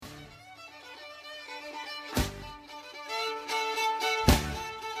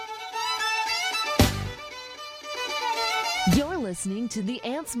listening to the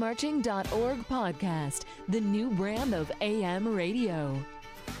AntsMarching.org podcast, the new brand of AM radio.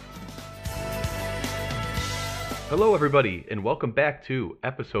 Hello, everybody, and welcome back to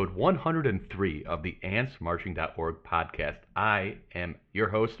episode 103 of the AntsMarching.org podcast. I am your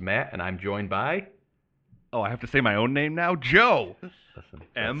host, Matt, and I'm joined by... Oh, I have to say my own name now? Joe! Listen,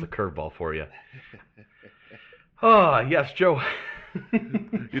 M? that's a curveball for you. Oh, yes, Joe.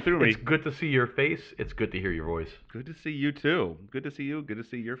 You threw me. It's good to see your face. It's good to hear your voice. Good to see you, too. Good to see you. Good to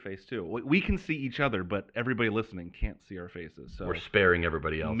see your face, too. We can see each other, but everybody listening can't see our faces. So we're sparing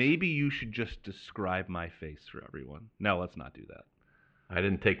everybody else. Maybe you should just describe my face for everyone. No, let's not do that. I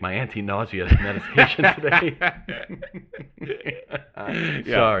didn't take my anti-nausea medication today.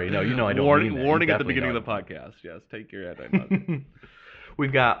 Sorry. No, you know I don't mean that. Warning at the beginning of the podcast. Yes, take your anti-nausea.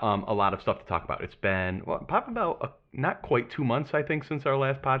 We've got a lot of stuff to talk about. It's been probably about not quite 2 months, I think, since our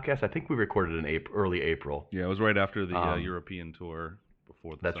last podcast. I think we recorded in early April. Yeah, it was right after the European tour,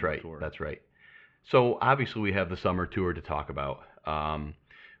 before the summer tour. That's right. So obviously we have the summer tour to talk about.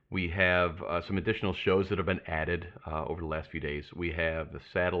 We have some additional shows that have been added over the last few days. We have the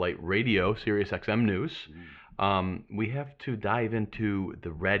satellite radio, Sirius XM News. We have to dive into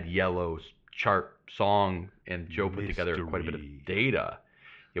the Red Yellow chart song, and Joe put together quite a bit of data.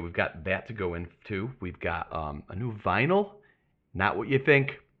 Yeah, we've got that to go into. We've got a new vinyl, not what you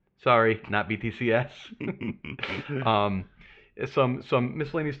think. Sorry, not BTCS. Some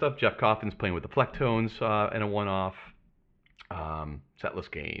miscellaneous stuff. Jeff Coffin's playing with the Flectones and a one-off.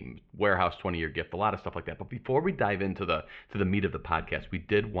 Setlist game, Warehouse 20-year gift, a lot of stuff like that. But before we dive into the meat of the podcast, we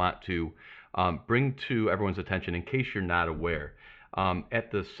did want to bring to everyone's attention, in case you're not aware,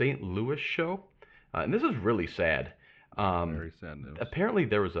 at the St. Louis show, and this is really sad. Very sad news. Apparently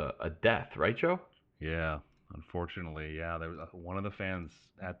there was a death, right, Joe? Yeah, unfortunately, yeah. There was one of the fans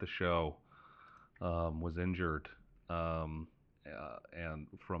at the show was injured, and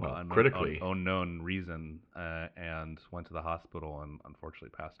from an unknown reason, and went to the hospital and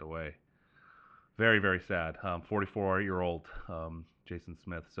unfortunately passed away. Very, very sad. 44-year-old Jason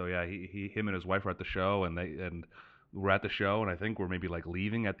Smith. So yeah, him and his wife were at the show, and we're at the show, and I think we're maybe like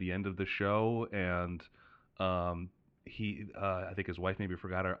leaving at the end of the show, and I think his wife maybe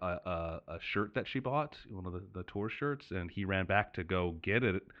forgot a shirt that she bought, one of the tour shirts, and he ran back to go get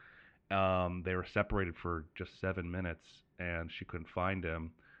it. They were separated for just 7 minutes, and she couldn't find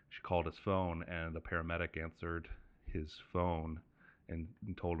him. She called his phone, and a paramedic answered his phone and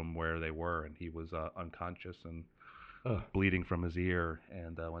told him where they were, and he was unconscious and bleeding from his ear,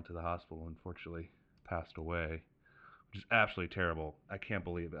 and went to the hospital and unfortunately passed away. Which is absolutely terrible. I can't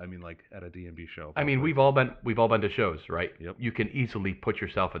believe it. I mean, like at a D&B show. I mean, we've all been to shows, right? Yep. You can easily put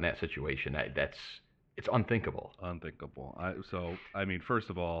yourself in that situation. It's unthinkable. Unthinkable. I mean, first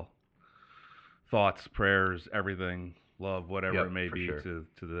of all, thoughts, prayers, everything, love, whatever it may be, sure. to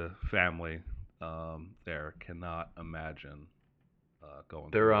the family. There, cannot imagine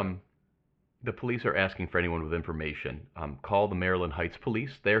going through that. The police are asking for anyone with information. Call the Maryland Heights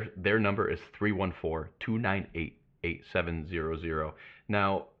Police. Their number is 314-298-8700.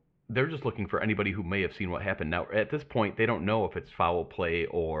 Now, they're just looking for anybody who may have seen what happened. Now, at this point, they don't know if it's foul play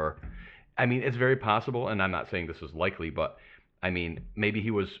or... I mean, it's very possible, and I'm not saying this is likely, but, I mean, maybe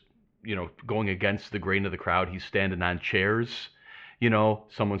he was, going against the grain of the crowd. He's standing on chairs.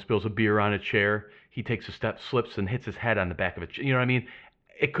 Someone spills a beer on a chair. He takes a step, slips, and hits his head on the back of a chair. You know what I mean?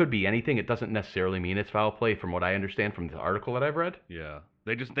 It could be anything. It doesn't necessarily mean it's foul play, from what I understand from the article that I've read. Yeah.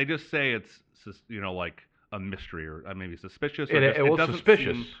 They just say it's, like a mystery or maybe suspicious. It was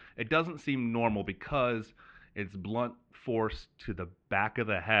suspicious. It doesn't seem normal because it's blunt force to the back of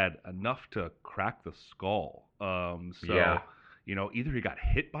the head enough to crack the skull. Yeah. Either he got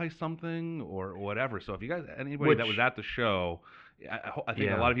hit by something or whatever. So if you guys, anybody that was at the show, I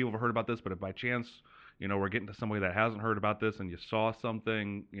think a lot of people have heard about this, but if by chance, we're getting to somebody that hasn't heard about this and you saw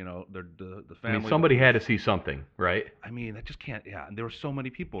something, the family. I mean, somebody had to see something, right? I mean, that just can't, and there were so many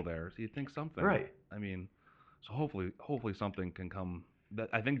people there, so you'd think something. Right. I mean, so hopefully something can come. That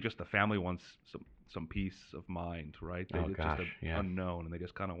I think just the family wants some peace of mind, right? It's just unknown, and they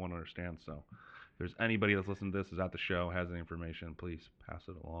just kind of want to understand. So if there's anybody that's listening to this, is at the show, has any information, please pass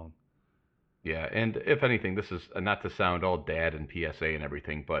it along. Yeah, and if anything, this is not to sound all dad and PSA and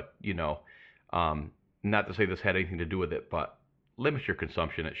everything, but, not to say this had anything to do with it, but limit your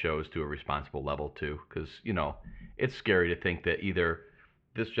consumption at shows to a responsible level, too, because, it's scary to think that either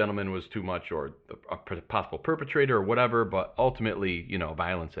this gentleman was too much or a possible perpetrator or whatever, but ultimately,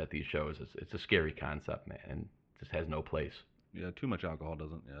 violence at these shows, it's a scary concept, man, and just has no place. Yeah, too much alcohol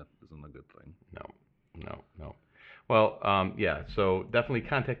isn't a good thing. No. No, no. Well, yeah, so definitely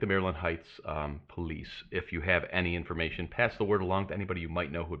contact the Maryland Heights police if you have any information. Pass the word along to anybody you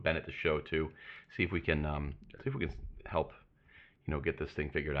might know who had been at the show too. See if we can help, get this thing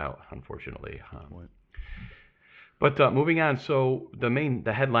figured out. Unfortunately, Point. but moving on. So the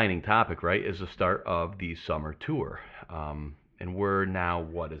headlining topic, right, is the start of the summer tour. And we're now,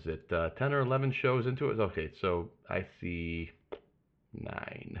 what is it, 10 or 11 shows into it? Okay, so I see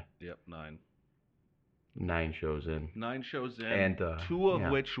 9. Yep, 9. 9 shows in. 9 shows in, And 2 of yeah.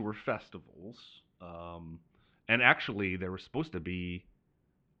 which were festivals. And actually, there was supposed to be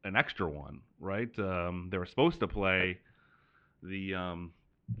an extra one, right? They were supposed to play the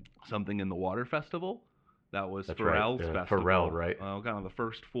Something in the Water Festival. That was That's Pharrell's right. festival. Pharrell, right? Kind of the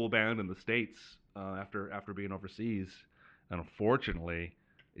first full band in the States after being overseas. And unfortunately,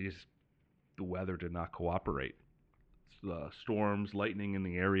 the weather did not cooperate. Storms, lightning in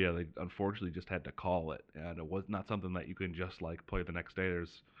the area, they unfortunately just had to call it. And it was not something that you can just like play the next day.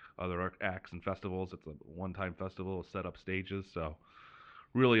 There's other acts and festivals. It's a one-time festival, set up stages. So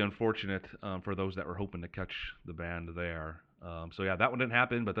really unfortunate for those that were hoping to catch the band there. So yeah, that one didn't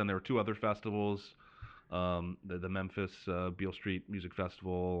happen. But then there were 2 other festivals, the Memphis Beale Street Music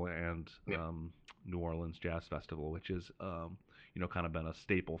Festival and New Orleans Jazz Festival, which is kind of been a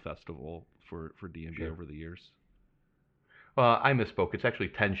staple festival for DMB Sure. over the years. I misspoke. It's actually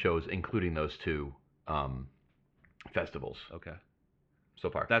 10 shows, including those 2 festivals Okay, so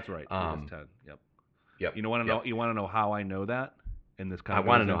far. that's right. It is 10. Yep. You want to know? You want to know how I know that? And this kind I of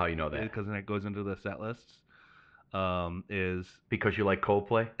want to know how you know that. because then it goes into the set lists. Is Because you like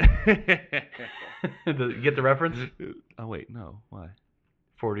Coldplay? You get the reference? oh wait, no, why?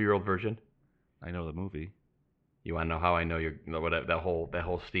 40-year-old version. I know the movie. You want to know how I know whatever that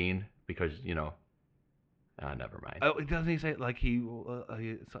whole scene? Because never mind. Oh, doesn't he say like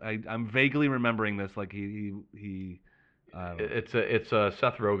I'm vaguely remembering this like he I don't know. It's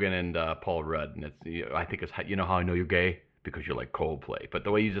Seth Rogen and Paul Rudd, and I think it's how I know you're gay because you like Coldplay. But the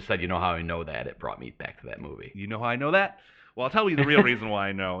way you just said how I know that, it brought me back to that movie. You know how I know that? Well, I'll tell you the real reason why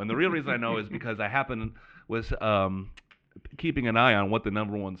I know. And the real reason I know is because I was keeping an eye on what the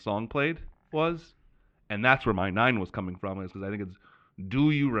number 1 song played was, and that's where my 9 was coming from. Is because I think it's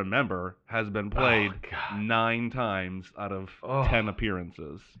 "Do You Remember" has been played 9 times out of 10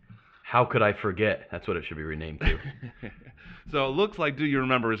 appearances. How could I forget? That's what it should be renamed to. So it looks like "Do You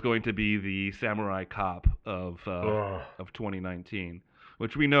Remember" is going to be the Samurai Cop of 2019,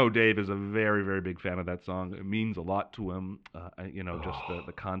 which we know Dave is a very, very big fan of that song. It means a lot to him, just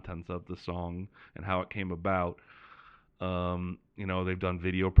the contents of the song and how it came about. They've done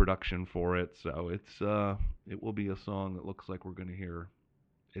video production for it, so it will be a song that looks like we're going to hear.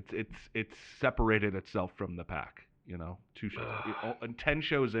 It's separated itself from the pack. 2 shows, 10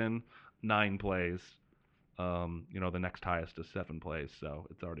 shows in, 9 plays. The next highest is 7 plays, so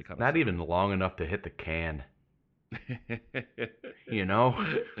it's already kind of not even long enough to hit the can. There's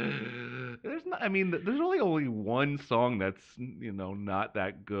not. I mean, there's only one song that's not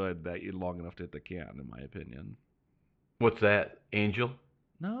that good that you're long enough to hit the can, in my opinion. What's that? Angel?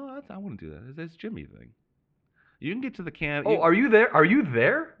 No, I wouldn't do that. It's Jimmy thing. You can get to the can. Oh, are you there? Are you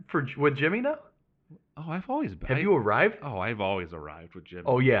there with Jimmy now? Oh, I've always been. Have you arrived? Oh, I've always arrived with Jimmy.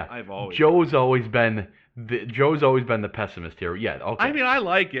 Oh yeah, I've always. Joe's always been the pessimist here. Yeah, okay. I mean, I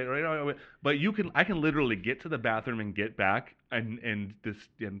like it, right? But I can literally get to the bathroom and get back and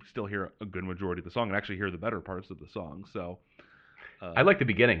still hear a good majority of the song and actually hear the better parts of the song. So. I like the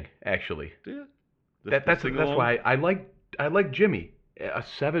beginning actually. Do you? That's why I like Jimmy. A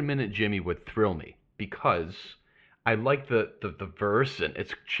 7-minute Jimmy would thrill me because I like the verse and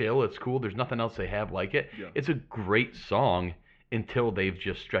it's chill, it's cool. There's nothing else they have like it. Yeah. It's a great song until they've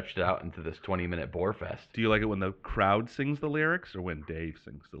just stretched it out into this 20-minute bore fest. Do you like it when the crowd sings the lyrics or when Dave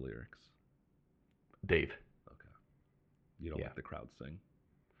sings the lyrics? Dave. Okay. You don't like the crowd sing?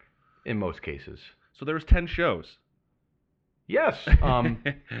 In most cases. So there was 10 shows. Yes.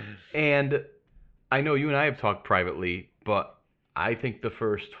 And I know you and I have talked privately, but I think the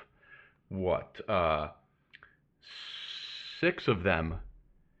first 6 of them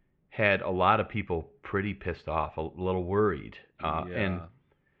had a lot of people pretty pissed off, a little worried. And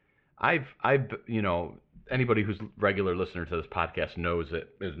I've anybody who's regular listener to this podcast knows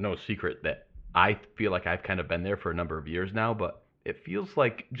that there's no secret that I feel like I've kind of been there for a number of years now, but it feels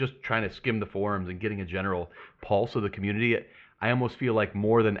like just trying to skim the forums and getting a general pulse of the community. I almost feel like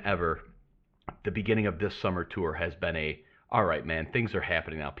more than ever, the beginning of this summer tour has been all right, man, things are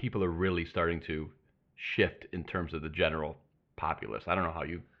happening now. People are really starting to shift in terms of the general populace. I don't know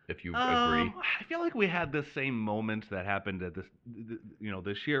if you agree. I feel like we had the same moment that happened at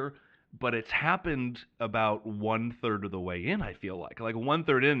this year, but it's happened about 1/3 of the way in. I feel like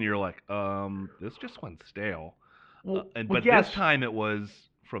 1/3 in, you're like, this just went stale. But yes. this time it was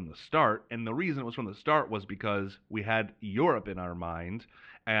from the start, and the reason it was from the start was because we had Europe in our mind,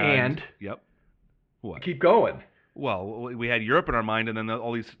 And yep, what? keep going. Well, we had Europe in our mind, and then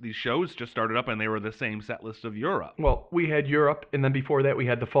all these shows just started up, and they were the same set list of Europe. Well, we had Europe, and then before that we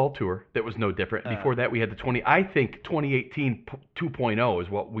had the fall tour. That was no different. Before that we had the I think 2018 2.0 is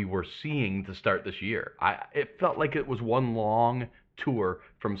what we were seeing to start this year. It felt like it was one long tour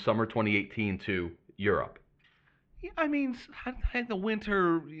from summer 2018 to Europe. Yeah, I mean, the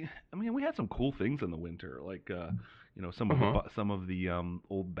winter. I mean, we had some cool things in the winter, like some of the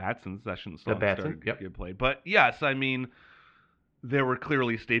old Batson sessions songs started to get played. But yes, I mean, there were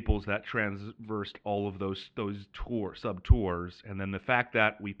clearly staples that transversed all of those sub tours, and then the fact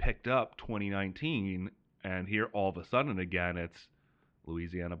that we picked up 2019, and here all of a sudden again it's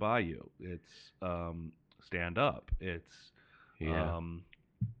Louisiana Bayou, it's Stand Up, it's Do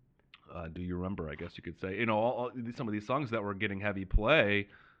You Remember? I guess you could say, some of these songs that were getting heavy play,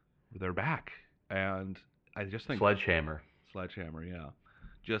 they're back, and I just think Sledgehammer, yeah.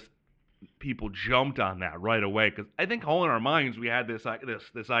 Just people jumped on that right away because I think all in our minds we had this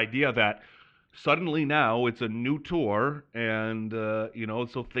idea that suddenly now it's a new tour, and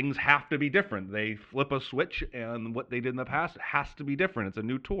so things have to be different. They flip a switch, and what they did in the past has to be different. It's a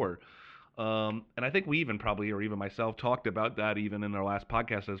new tour. And I think we even probably, or even myself, talked about that even in our last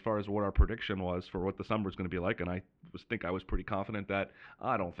podcast as far as what our prediction was for what the summer is going to be like. And I was pretty confident that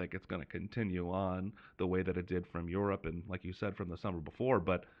I don't think it's going to continue on the way that it did from Europe and, like you said, from the summer before.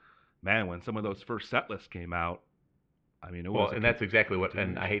 But man, when some of those first set lists came out, I mean, it was. Well, and that's exactly what.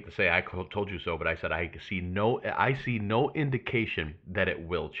 And I hate to say I told you so, but I said I see no indication that it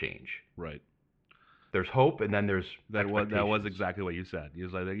will change. Right. There's hope, and then there's that was exactly what you said. He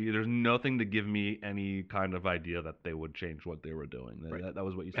was like, there's nothing to give me any kind of idea that they would change what they were doing. Right. That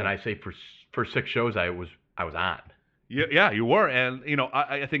was what you said. And I say for 6 shows I was on. Yeah, you were, and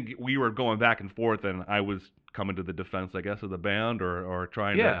I think we were going back and forth, and I was coming to the defense, I guess, of the band, or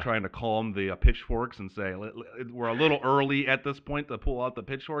trying to calm the pitchforks and say we're a little early at this point to pull out the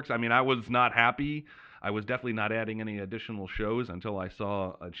pitchforks. I mean, I was not happy. I was definitely not adding any additional shows until I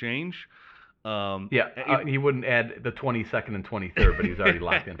saw a change. He wouldn't add the 22nd and 23rd, but he's already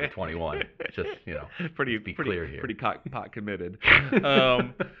locked in for 21. Just pretty clear here. Pretty pot committed.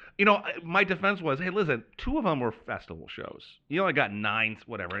 My defense was, hey, listen, 2 of them were festival shows. You only got 9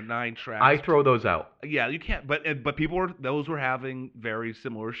 tracks. I throw those out. Yeah, you can't. But those were having very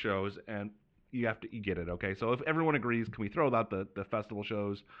similar shows, and you get it. Okay, so if everyone agrees, can we throw out the festival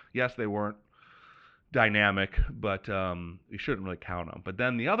shows? Yes, they weren't dynamic, but you shouldn't really count them. But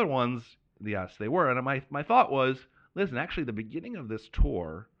then the other ones. Yes, they were. And my thought was, listen, actually, the beginning of this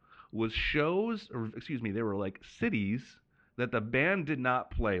tour was they were like cities that the band did not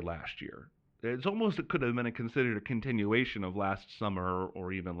play last year. It could have been considered a continuation of last summer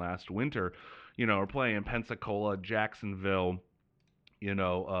or even last winter. We're playing in Pensacola, Jacksonville,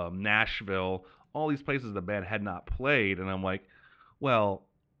 Nashville, all these places the band had not played. And I'm like, well,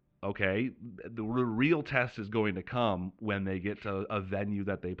 okay, the real test is going to come when they get to a venue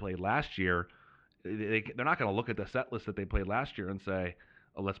that they played last year. They're not going to look at the set list that they played last year and say,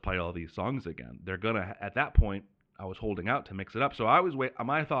 oh, let's play all these songs again. They're going to, at that point, I was holding out to mix it up. So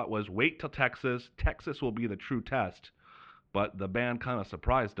my thought was wait till Texas. Texas will be the true test. But the band kind of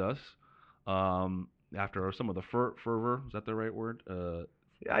surprised us after some of the fervor. Is that the right word?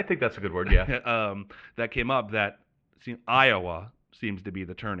 Yeah, I think that's a good word, yeah. That came up that Iowa seems to be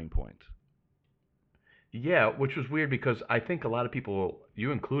the turning point. Yeah, which was weird because I think a lot of people,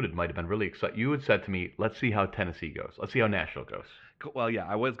 you included, might have been really excited. You had said to me, let's see how Tennessee goes. Let's see how Nashville goes. Well, yeah,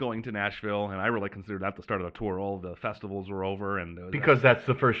 I was going to Nashville, and I really considered that the start of the tour. All the festivals were over. Because that's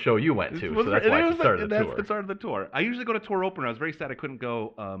the first show you went to, so that's why it's the start of the tour. That's the start of the tour. I usually go to tour opener. I was very sad I couldn't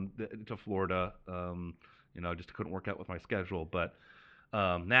go to Florida. Just couldn't work out with my schedule. But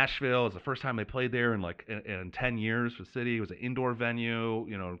Nashville is the first time they played there in 10 years for the city. It was an indoor venue,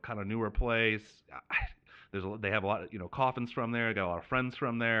 kind of newer place. They have a lot of, Coffins from there. I got a lot of friends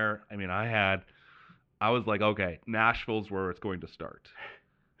from there. I mean, I was like, okay, Nashville's where it's going to start.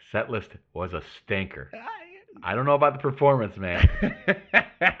 Set list was a stinker. I don't know about the performance, man.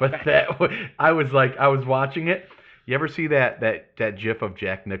 But I was watching it. You ever see that gif of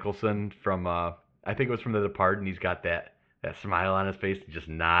Jack Nicholson from, I think it was from The Departed, and he's got that smile on his face, just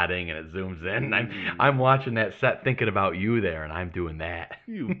nodding, and it zooms in. I'm watching that set thinking about you there, and I'm doing that.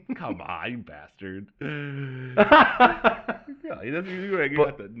 You come on, you bastard. Yeah, you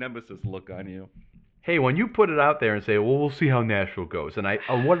got the nemesis look on you. Hey, when you put it out there and say, well, we'll see how Nashville goes, and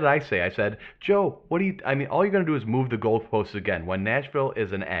what did I say? I said, Joe, I mean, all you're going to do is move the goalposts again. When Nashville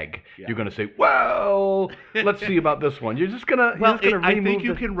is an egg, Yeah. you're going to say, well, let's see about this one. You're just going to I think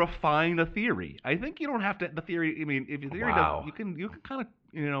you can refine a theory. I think you don't have to, the theory, I mean, if your theory Wow. does, you can kind of,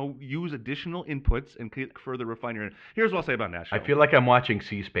 use additional inputs and further refine your, here's what I'll say about Nashville. I feel like I'm watching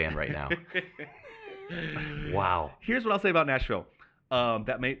C-SPAN right now. Wow. Here's what I'll say about Nashville.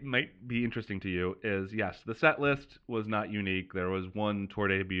 That might be interesting to you is, yes, the set list was not unique. There was one tour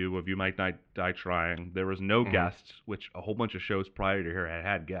debut of You Might Not Die Trying. There was no guests, which a whole bunch of shows prior to here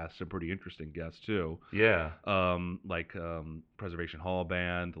had guests, some pretty interesting guests too. Yeah. Like Preservation Hall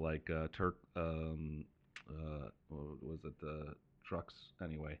Band, like Turk, what was it, the Trucks,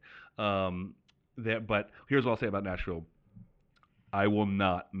 anyway. But here's what I'll say about Nashville. I will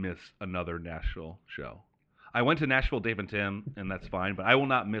not miss another Nashville show. I went to Nashville, Dave and Tim, and that's fine, but I will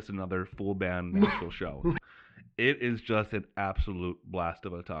not miss another full band Nashville show. It is just an absolute blast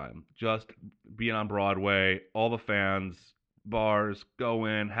of a time. Just being on Broadway, all the fans, bars, go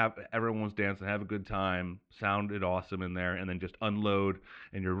in, everyone's dancing, have a good time, sounded awesome in there, and then just unload,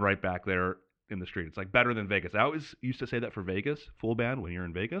 and you're right back there in the street. It's like better than Vegas. I always used to say that for Vegas, full band, when you're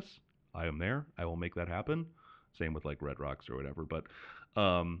in Vegas, I am there. I will make that happen. Same with like Red Rocks or whatever, but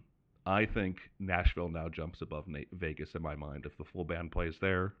I think Nashville now jumps above Vegas in my mind. If the full band plays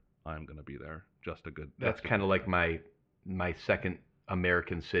there, I'm going to be there. Just a good. That's kind of like my second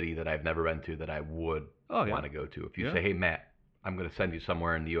American city that I've never been to that I would want to go to. If you say, hey, Matt, I'm going to send you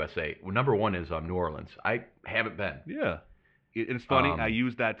somewhere in the USA. Well, number one is New Orleans. I haven't been. Yeah. It's funny. I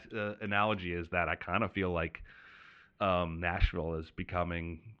use that analogy is that I kind of feel like Nashville is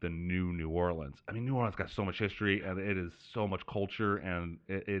becoming the new Orleans. I mean, New Orleans got so much history, and it is so much culture, and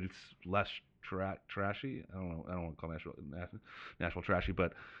it's less trashy. I don't want to call Nashville trashy,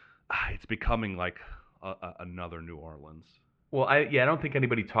 but it's becoming like another New Orleans. Well, I don't think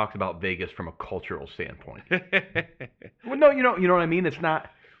anybody talks about Vegas from a cultural standpoint. Well, no, you know what I mean. It's not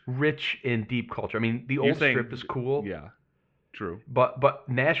rich in deep culture. I mean, the old strip is cool. Yeah, true. But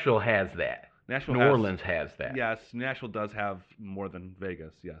Nashville has that. New Orleans has that. Yes, Nashville does have more than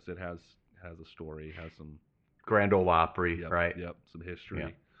Vegas. Yes, it has a story, has some Grand Ole Opry, right? Yep, some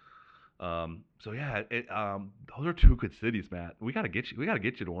history. Yeah. So yeah, those are two good cities, Matt. We gotta get you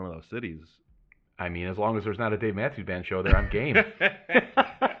to one of those cities. I mean, as long as there's not a Dave Matthews Band show there, I'm game.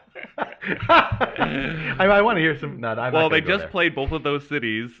 I want to hear some. No, well, they just played both of those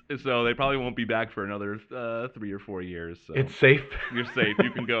cities, so they probably won't be back for another 3 or 4 years. So it's safe. You're safe.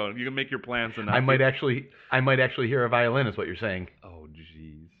 You can go. You can make your plans. And I might actually hear a violin, is what you're saying. Oh,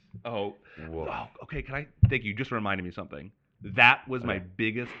 jeez. Oh, okay. Thank you. Just reminded me something. That was my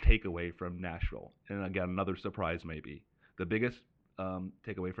biggest takeaway from Nashville, and again, another surprise maybe. The biggest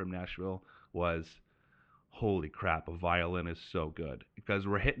takeaway from Nashville was, holy crap, a violin is so good. Because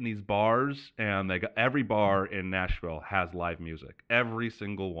we're hitting these bars, and every bar in Nashville has live music. Every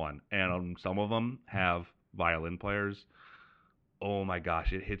single one. And some of them have violin players. Oh my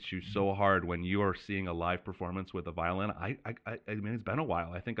gosh, it hits you so hard when you are seeing a live performance with a violin. I mean, it's been a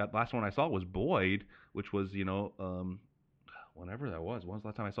while. I think the last one I saw was Boyd, which was, whenever that was. When was the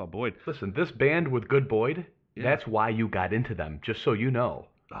last time I saw Boyd? Listen, this band with Good Boyd, that's why you got into them, just so you know.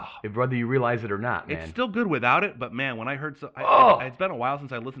 Whether you realize it or not, man. It's still good without it, but man, when I heard it's been a while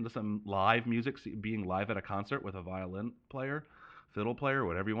since I listened to some live music, being live at a concert with a violin player, fiddle player,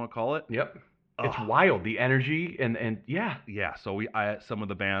 whatever you want to call it. Yep. It's wild, the energy, and yeah. Yeah, so some of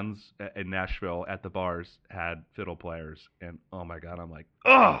the bands in Nashville at the bars had fiddle players, and oh my God, I'm like,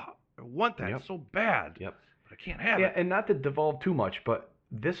 I want that so bad. Yep. But I can't have it. Yeah, and not to devolve too much, but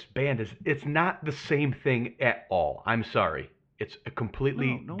this band it's not the same thing at all. I'm sorry. It's a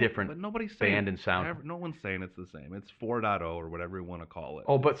completely different band and sound. No one's saying it's the same. It's 4.0 or whatever you want to call it.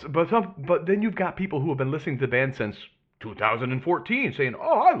 Oh, but then you've got people who have been listening to the band since 2014 saying,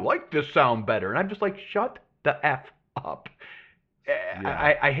 "Oh, I like this sound better," and I'm just like, "Shut the F up."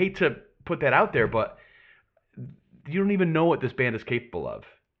 Yeah. I hate to put that out there, but you don't even know what this band is capable of,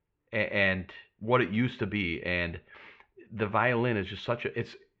 and what it used to be, and the violin is just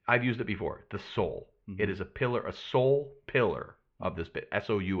I've used it before. The soul. It is a soul pillar of this band,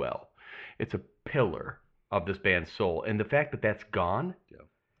 SOUL. It's a pillar of this band's soul. And the fact that that's gone,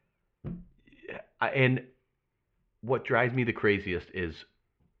 and what drives me the craziest is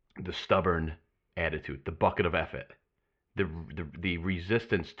the stubborn attitude, the bucket of effort, the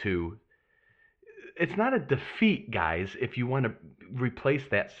resistance to, it's not a defeat, guys, if you want to replace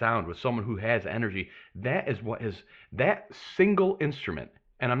that sound with someone who has energy. That is what is, that single instrument.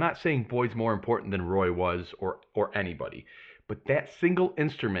 And I'm not saying Boyd's more important than Roy was or anybody, but that single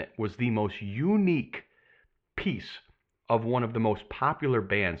instrument was the most unique piece of one of the most popular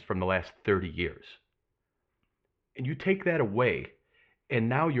bands from the last 30 years. And you take that away, and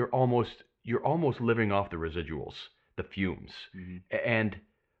now you're almost living off the residuals, the fumes. And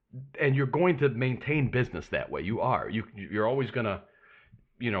you're going to maintain business that way. You're always going to,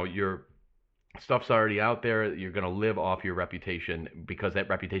 your stuff's already out there. You're going to live off your reputation because that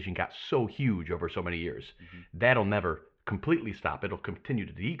reputation got so huge over so many years. That'll never completely stop. It'll continue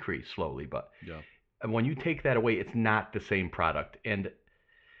to decrease slowly, but when you take that away, it's not the same product. And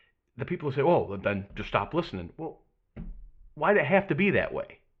the people say, "Oh, then just stop listening." Well, why did it have to be that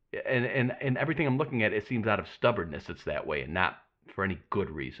way? And everything I'm looking at, it seems out of stubbornness it's that way, and not for any good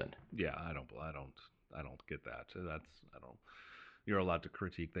reason. Yeah, I don't get that. You're allowed to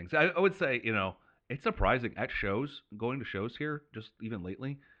critique things. I would say, it's surprising at shows, going to shows here, just even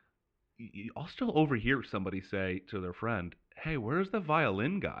lately, I'll still overhear somebody say to their friend, "Hey, where's the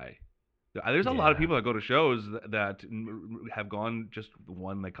violin guy?" There's a lot of people that go to shows that have gone just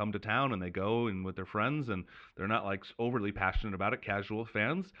when they come to town and they go and with their friends and they're not like overly passionate about it. Casual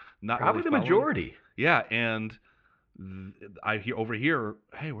fans, not probably really the majority. Yeah, and I overhear,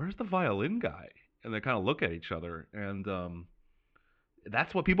 "Hey, where's the violin guy?" And they kind of look at each other, and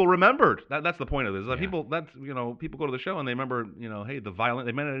that's what people remembered. That's the point of this. People go to the show and they remember, hey, the violin.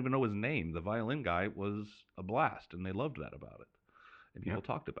 They might not even know his name. The violin guy was a blast, and they loved that about it. And people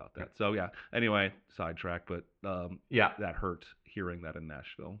talked about that. So, yeah. Anyway, sidetrack, but that hurt hearing that in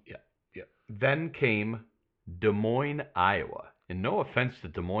Nashville. Yeah. Then came Des Moines, Iowa. And no offense to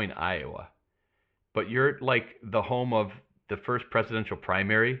Des Moines, Iowa, but you're like the home of the first presidential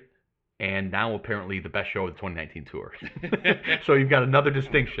primary and now apparently the best show of the 2019 tour. So you've got another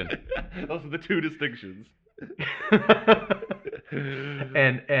distinction. Those are the two distinctions.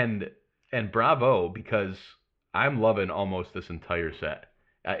 and bravo, because I'm loving almost this entire set.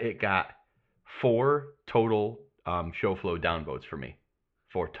 It got 4 total show flow downvotes for me.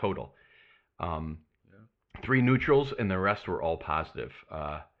 4 total. 3 neutrals, and the rest were all positive.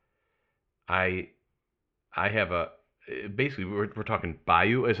 I have basically we're talking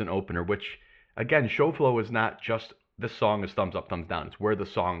Bayou as an opener, which again, show flow is not just this song is thumbs up, thumbs down. It's where the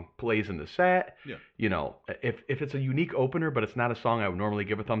song plays in the set. Yeah. If it's a unique opener, but it's not a song I would normally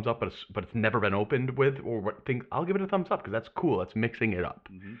give a thumbs up, but it's never been opened with or what things, I'll give it a thumbs up because that's cool. That's mixing it up.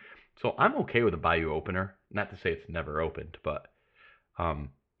 So I'm okay with a Bayou opener. Not to say it's never opened, but and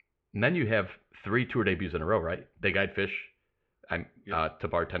then you have 3 tour debuts in a row, right? Big Eyed Fish, To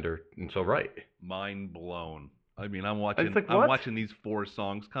Bartender, and So Right. Mind blown. I mean, I'm watching. Like, I'm watching these 4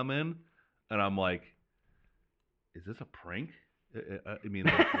 songs come in, and I'm like, is this a prank? I mean,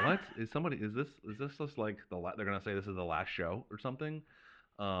 like, what is somebody? Is this just like they're gonna say this is the last show or something?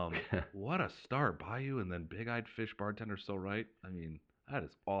 What a start, Bayou, and then Big Eyed Fish, Bartender, So Right. I mean, that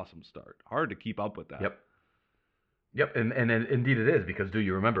is awesome start. Hard to keep up with that. Yep, and indeed it is, because Do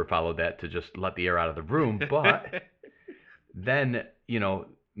You Remember followed that to just let the air out of the room, but then,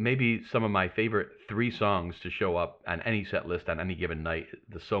 maybe some of my favorite 3 songs to show up on any set list on any given night,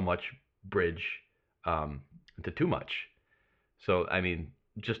 the So Much bridge to Too Much. So, I mean,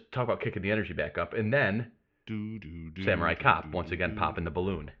 just talk about kicking the energy back up, and then Samurai Cop, once again popping the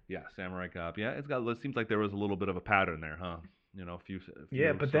balloon. Yeah, Samurai Cop. Yeah, it seems like there was a little bit of a pattern there, huh? A few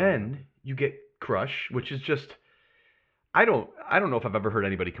yeah, but then you get Crush, which is just, I don't know if I've ever heard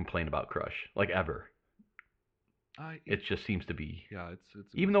anybody complain about Crush, like ever. It just seems to be,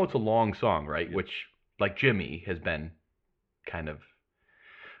 it's even though it's a long song, right? Yeah. Which, like Jimmy, has been kind of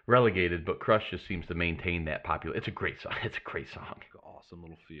relegated, but Crush just seems to maintain that popular. It's a great song. It's a great song. Awesome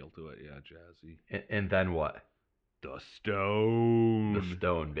little feel to it, yeah, jazzy. And then what? The Stone. The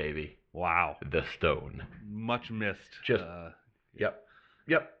Stone, baby. Wow. The Stone. Much missed. Just yep.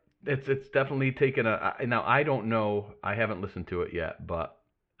 It's definitely taken a. Now I don't know. I haven't listened to it yet, but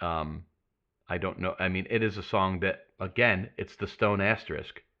I don't know. I mean, it is a song that, again, it's the Stone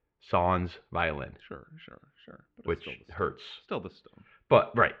asterisk, sans violin. Sure. But which hurts. Still the Stone.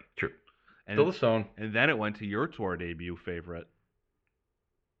 But right, true. Still the Stone. And then it went to your tour debut favorite,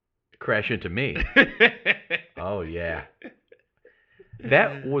 Crash Into Me. Oh yeah.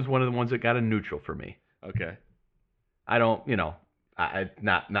 That was one of the ones that got a neutral for me. Okay. I don't,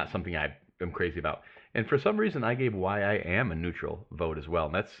 not something I am crazy about. And for some reason, I gave Why I Am a neutral vote as well.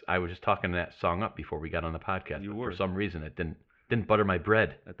 And I was just talking that song up before we got on the podcast. You were. For some reason, it didn't butter my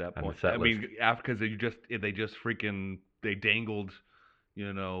bread at that point. On the set list. Mean, because they just freaking dangled,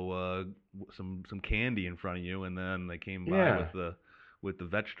 some candy in front of you, and then they came by with the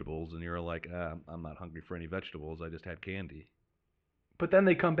vegetables, and you're like, I'm not hungry for any vegetables. I just had candy. But then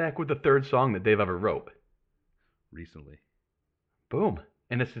they come back with the 3rd song that Dave ever wrote. Recently. Boom.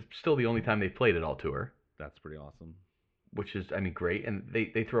 And this is still the only time they've played it all tour, That's pretty awesome. which is, I mean, great. And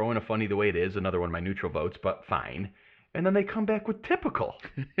they throw in a Funny the Way It Is, another one of my neutral votes, but fine. And then they come back with Typical.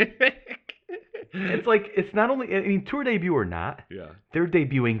 It's like, it's not only, I mean, tour debut or not, Yeah. they're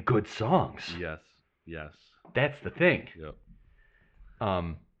debuting good songs. Yes. Yes. That's the thing. Yep.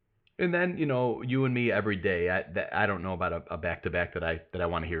 And then, you know, You and Me Every Day. I don't know about a back-to-back that I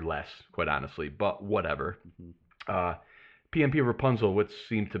want to hear less, quite honestly, but whatever. Mhm. PMP Rapunzel, which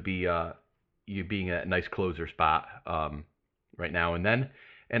seems to be you being a nice closer spot right now. And then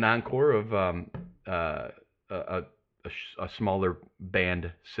an encore of a smaller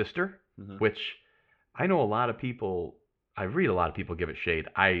band, Sister, Mhm. which I know a lot of people, I read a lot of people give it shade.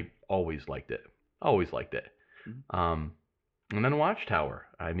 I always liked it. Always liked it. Mhm. And then Watchtower.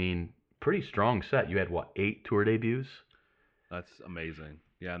 I mean, pretty strong set. You had, what, 8 tour debuts? That's amazing.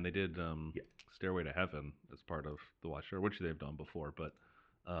 Yeah, and they did Yeah. Stairway to Heaven as part of the Watcher, which they've done before, but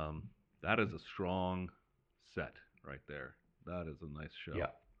that is a strong set right there. That is a nice show.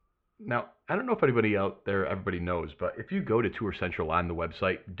 Yeah. Now, I don't know if anybody out there, everybody knows, but if you go to Tour Central on the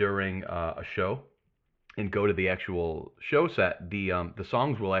website during a show and go to the actual show set, the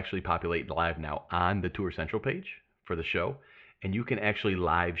songs will actually populate live now on the Tour Central page for the show, and you can actually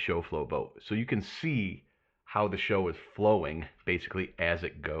live show flow vote. So you can see how the show is flowing basically as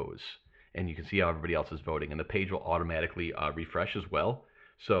it goes, and you can see how everybody else is voting, and the page will automatically refresh as well.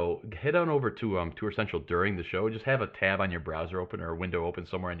 So head on over to Tour Central during the show. Just have a tab on your browser open or a window open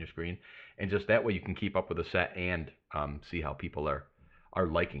somewhere on your screen, and just that way you can keep up with the set and see how people are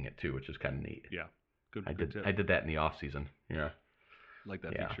liking it too, which is kind of neat. Yeah. Good. I good did tip. I did that in the off season. Yeah. Like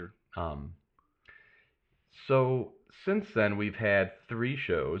that Yeah. feature. So since then we've had 3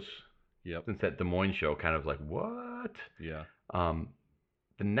 shows. Yep. Since that Des Moines show, kind of like what? Yeah.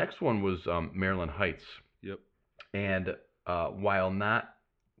 The next one was Maryland Heights, Yep. and while not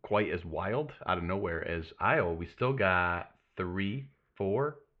quite as wild out of nowhere as Iowa, we still got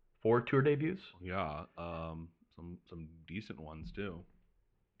 4 tour debuts. Yeah. Some decent ones too.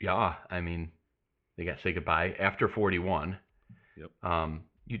 Yeah, I mean, they got Say Goodbye after 41. Yep.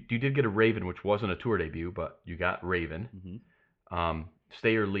 You did get a Raven, which wasn't a tour debut, but you got Raven. Mm-hmm.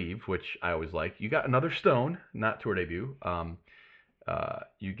 Stay or Leave, which I always like. You got Another Stone, not tour debut.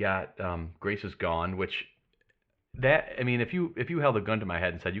 You got Grace Is Gone, which I mean, if you held a gun to my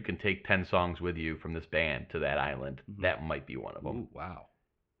head and said you can take 10 songs with you from this band to that island, Mhm. that might be one of them. Ooh, wow.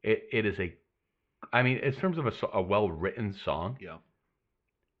 It is I mean, in terms of a well-written song, Yeah.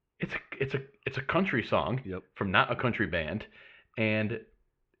 it's a country song Yep. from not a country band, and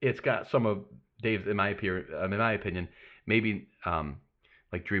it's got some of Dave's, in my opinion, maybe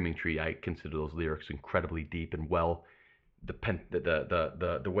like Dreaming Tree. I consider those lyrics incredibly deep and well.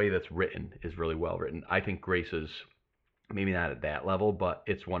 The way that's written is really well written. I think Grace is maybe not at that level, but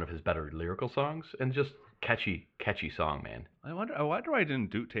it's one of his better lyrical songs and just catchy song, man. I wonder why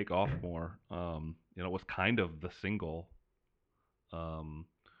didn't Take off more. It was kind of the single.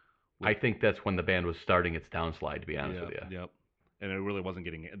 I think that's when the band was starting its downslide, to be honest with you. Yep. And it really wasn't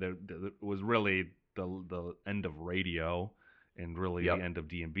getting it was really the end of radio and really Yep. the end of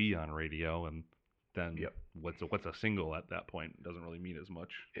D&B on radio, and then Yep. what's a single at that point? It doesn't really mean as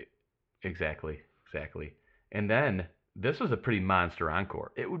much. Exactly. And then this is a pretty monster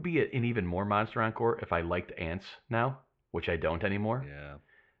encore. It would be an even more monster encore if I liked Ants now, which I don't anymore. Yeah.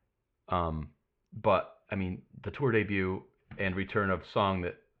 But I mean, the tour debut and return of song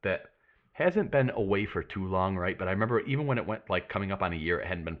that hasn't been away for too long, right? But I remember even when it went like coming up on a year, it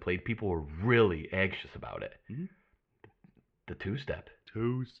hadn't been played. People were really anxious about it. Mhm. The two-step.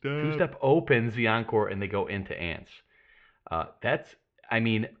 Two-step. Two-step opens the encore and they go into Ants. I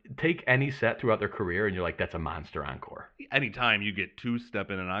mean, take any set throughout their career and you're like, that's a monster encore. Anytime you get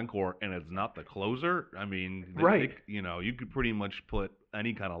two-step in an encore and it's not the closer, I mean, Right. You could pretty much put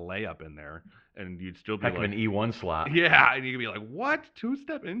any kind of layup in there, and you'd still be Heck like, of an E1 slot. yeah, and you could be like, what?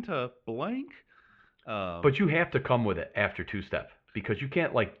 Two-step into blank? But you have to come with it after two-step because you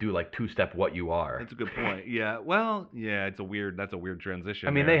can't like do like two-step What You Are. That's a good point. Yeah. Well, yeah, that's a weird transition.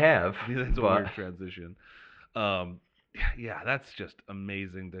 I mean, there. they have. That's a but weird transition. Yeah, that's just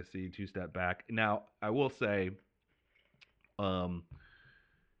amazing to see two-step back. Now, I will say,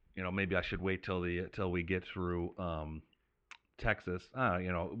 maybe I should wait till we get through Texas.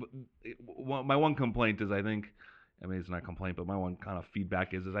 My one complaint is I think, I mean, it's not a complaint, but my one kind of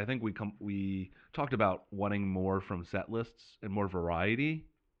feedback is I think we talked about wanting more from set lists and more variety,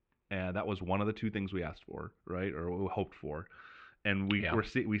 and that was one of the 2 things we asked for, right, or we hoped for. And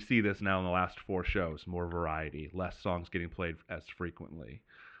we see this now in the last 4 shows, more variety, less songs getting played as frequently.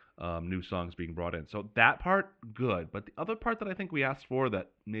 new songs being brought in. So that part, good. But the other part that I think we asked for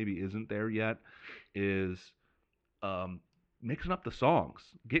that maybe isn't there yet is mixing up the songs,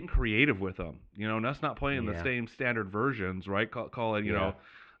 getting creative with them. Us not playing the Yeah. same standard versions, right? Call it, Yeah.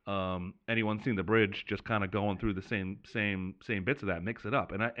 Anyone seen the bridge, just kind of going through the same bits of that, mix it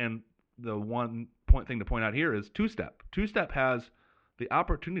up. And the one thing to point out here is Two Step. Two Step has the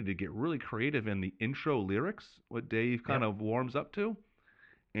opportunity to get really creative in the intro lyrics, what Dave kind of warms up to,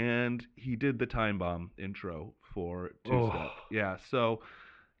 and he did the Time Bomb intro for Two Step. Oh. Yeah, so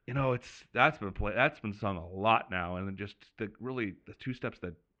that's been sung a lot now, and then just the two steps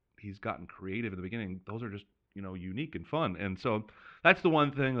that he's gotten creative in the beginning, those are just unique and fun, and so that's the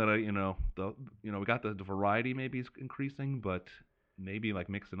one thing that we got the variety maybe is increasing, but maybe like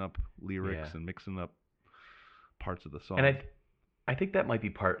mixing up lyrics Yeah. and mixing up parts of the song. And I think that might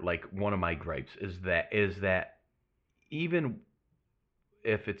be like one of my gripes is that even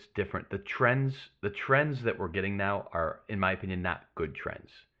if it's different, the trends that we're getting now are, in my opinion, not good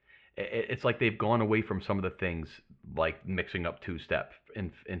trends. It's like they've gone away from some of the things, like mixing up two step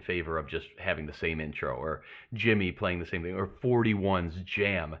in favor of just having the same intro, or Jimmy playing the same thing, or 41's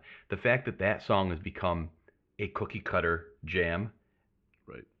Jam. The fact that that song has become a cookie cutter jam,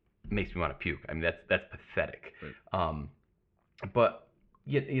 Right. makes me want to puke. I mean, that's pathetic. Right. But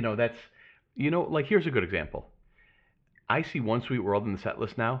that's like, here's a good example. I see One Sweet World in the set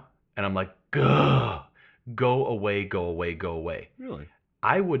list now, and I'm like, gah, go away, go away, go away. Really?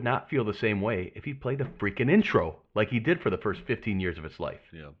 I would not feel the same way if he played the freaking intro like he did for the first 15 years of its life.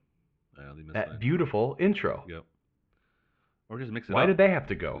 Yeah. They missed That beautiful intro. Yep. Or just mix it Why up. did they have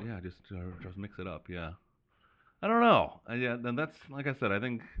to go? Yeah, just mix it up. Yeah. I don't know. Yeah, then that's like I said. I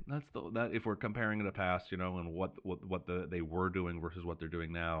think that's that if we're comparing to the past, and what they were doing versus what they're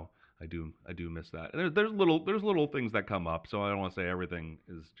doing now, I do miss that. And there's little things that come up. So I don't want to say everything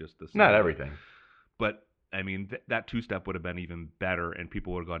is just the same. Not everything. But I mean, that two step would have been even better, and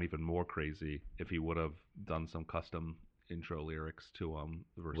people would have gone even more crazy if he would have done some custom intro lyrics to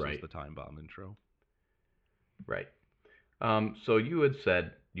versus Right. the Time Bomb intro. Right. So you had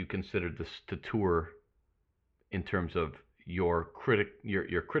said you considered this to tour in terms of your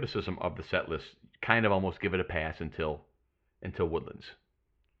criticism of the set list, kind of almost give it a pass until Woodlands.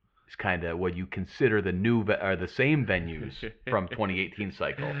 It's kind of what you consider the new or the same venues from 2018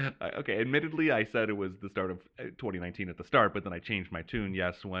 cycle. Okay, admittedly, I said it was the start of 2019 at the start, but then I changed my tune.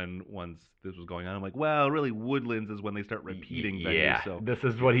 Yes, once this was going on, I'm like, well, really, Woodlands is when they start repeating venues. Yeah, So this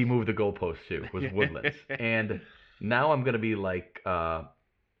is what he moved the goalpost to, was Woodlands. And now I'm going to be like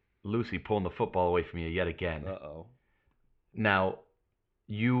Lucy pulling the football away from you yet again. Uh-oh. Now,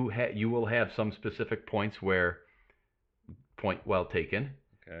 you will have some specific points where, point well taken.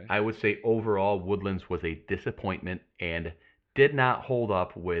 Okay. I would say overall Woodlands was a disappointment and did not hold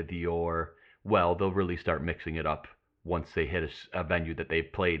up with your, well, they'll really start mixing it up once they hit a venue that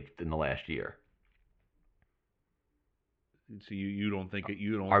they've played in the last year. So you don't think it?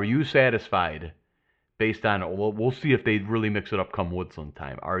 You don't? Are you satisfied based on, well, we'll see if they really mix it up come Woodland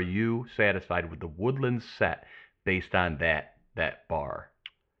time. Are you satisfied with the Woodlands set based on that bar?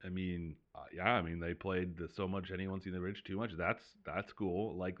 I mean, yeah. I mean, they played the So Much Anyone Seen the Bridge Too Much. That's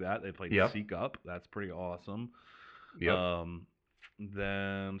cool. Like that. They played Yep. Seek Up. That's pretty awesome. Yep.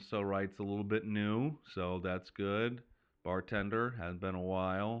 Then So Right's a little bit new, so that's good. Bartender hasn't been a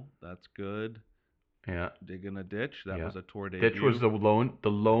while. That's good. Yeah. Digging a Ditch. That Yeah. was a tour debut. Ditch was the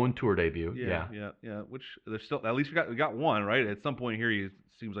lone tour debut. Yeah. Which there's still, at least we got one, right? At some point here, he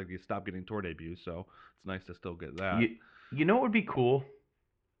seems like he stopped getting tour debuts, so it's nice to still get that. You know what would be cool?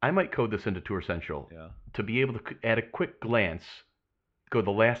 I might code this into Tour Central. Yeah. To be able to, at a quick glance, go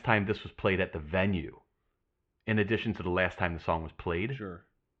the last time this was played at the venue, in addition to the last time the song was played. Sure.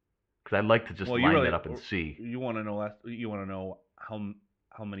 Because I'd like to just line that up and see. You want to know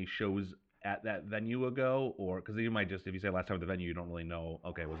how many shows at that venue ago, or because you might just, if you say last time at the venue, you don't really know.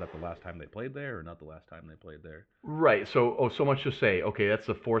 Okay, was that the last time they played there, or not the last time they played there? Right. So much to say. Okay, that's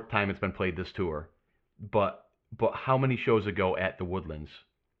the fourth time it's been played this tour, but how many shows ago at the Woodlands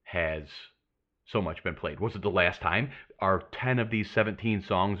has So Much been played? Was it the last time? Are 10 of these 17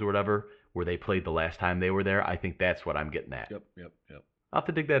 songs or whatever were they played the last time they were there? I think that's what I'm getting at. Yep. I'll have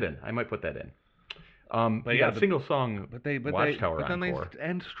to dig that in. I might put that in. But you got a single song Watchtower but then encore. they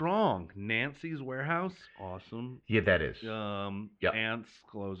end strong. Nancy's Warehouse, awesome. Yeah, that is. Yep. Ants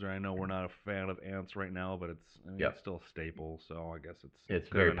closer. I know we're not a fan of Ants right now, but it's still a staple. So I guess it's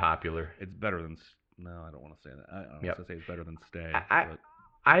very popular. It's better than. No, I don't want to say that. I don't want to say it's better than Stay.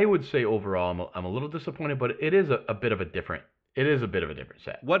 I would say overall I'm a little disappointed, but it is a bit of a different. It is a bit of a different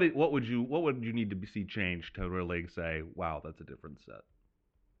set. What would you need to see changed to really say, wow, that's a different set?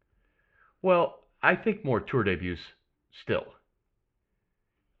 Well, I think more tour debuts still.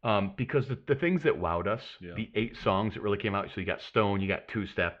 Because the things that wowed us, Yeah. the 8 songs that really came out. So you got Stone, you got Two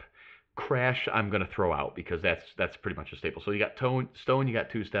Step, Crash. I'm gonna throw out because that's pretty much a staple. So you got Stone, you got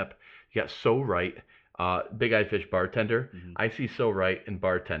Two Step, you got So Right, Big Eyed Fish, Bartender. Mhm. I see So Right and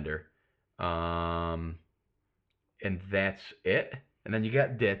Bartender, and that's it. And then you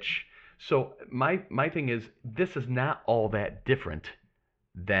got Ditch. So my thing is, this is not all that different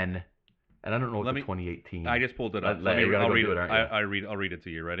than, and I don't know what Let the me- 2018. I just pulled it up. You're gonna I'll go read do it. it, aren't you? I'll read it to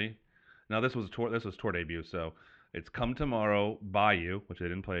you. Ready? Now this was tour debut. So it's Come Tomorrow, Bayou, which they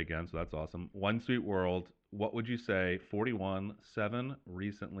didn't play again, so that's awesome. One Sweet World. What would you say? 41, 7,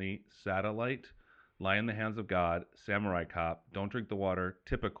 recently, Satellite, Lie in the Hands of God, Samurai Cop, Don't Drink the Water,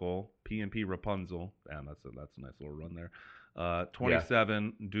 Typical, P&P Rapunzel. Damn, that's a nice little run there.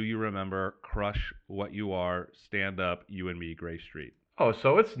 27, Do You Remember, Crush, What You Are, Stand Up, You and Me, Gray Street. Oh,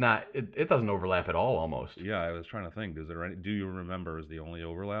 so it's not. It doesn't overlap at all, almost. Yeah, I was trying to think. Do you remember is the only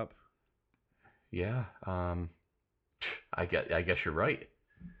overlap? Yeah. I guess you're right.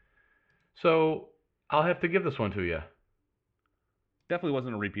 So I'll have to give this one to you. Definitely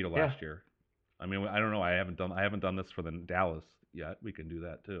wasn't a repeat of Yeah. last year. I mean, I don't know. I haven't done this for the Dallas yet. We can do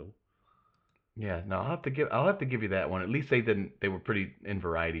that too. Yeah. No, I'll have to give you that one. At least they didn't. They were pretty in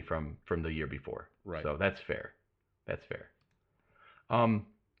variety from the year before. Right. So that's fair. That's fair.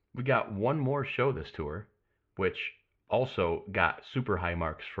 We got one more show this tour, which also got super high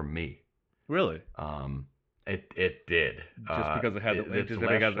marks from me. Really? It did. Just because it had it's just the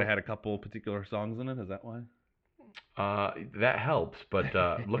because last it had a couple particular songs in it. Is that why? that helps, but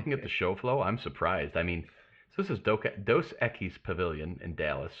looking at the show flow, I'm surprised. I mean, so this is Dos Equis Pavilion in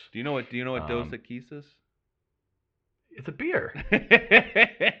Dallas. Do you know what Dos Um, Equis is? It's a beer.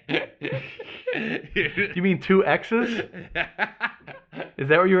 You mean 2 X's? Is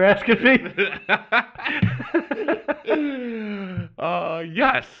that what you're asking me?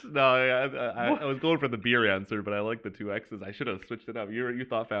 Yes. No, I was going for the beer answer, but I like the 2 X's. I should have switched it up. You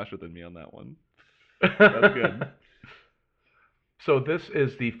thought faster than me on that one. That's good. So this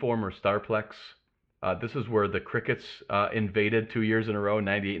is the former Starplex. This is where the Crickets invaded 2 years in a row,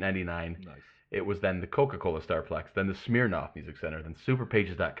 98, 99. Nice. It was then the Coca-Cola Starplex, then the Smirnoff Music Center, then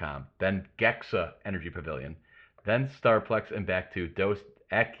SuperPages.com, then Gexa Energy Pavilion, then Starplex, and back to Dos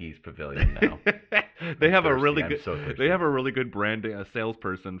Equis Pavilion now. They have a thirsty. really I'm good. so thirsty. They have a really good branding, a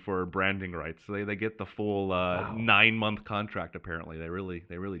salesperson for branding rights. So they get the full 9-month contract. Apparently, they really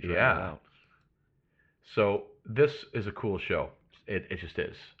drag it Yeah. out. So this is a cool show. It just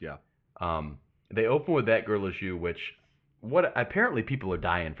is. Yeah. They open with That Girl Is You, which apparently people are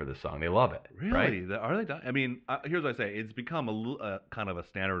dying for this song. They love it. Really? Right? Are they? I mean, here's what I say. It's become kind of a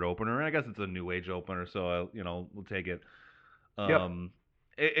standard opener, and I guess it's a new age opener, so we'll take it. Yep.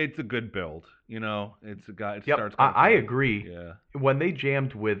 It's a good build. It's a guy. It Yep. starts. I agree. Yeah. When they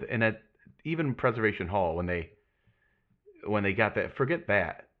jammed with, and at even Preservation Hall, when they got that, forget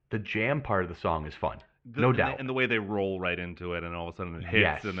that. The jam part of the song is fun. No doubt. And the way they roll right into it, and all of a sudden it hits,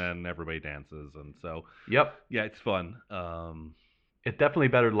 Yes. and then everybody dances, and so Yep. yeah, it's fun. It's definitely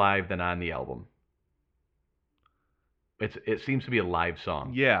better live than on the album. It seems to be a live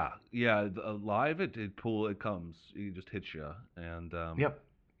song. Yeah. Live, it comes, it just hits you, and Yep.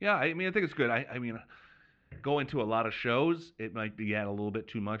 yeah. I mean, I think it's good. I mean, going to a lot of shows, it might be a little bit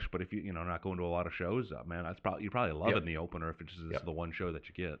too much, but if you're not going to a lot of shows, man, you're probably loving Yep. the opener if it's just Yep. the one show that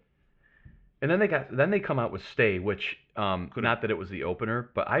you get. And then they come out with Stay, which not that it was the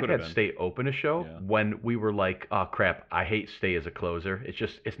opener, but I've Could've had been. Stay open a show Yeah. when we were like, oh crap, I hate Stay as a closer.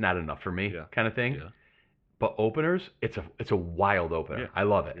 It's not enough for me, Yeah. kind of thing. Yeah. But openers, it's a wild opener. Yeah. I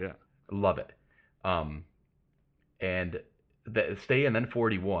love it. Yeah. Love it. And the Stay and then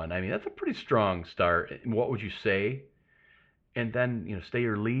 41. I mean, that's a pretty strong start. What would you say? And then Stay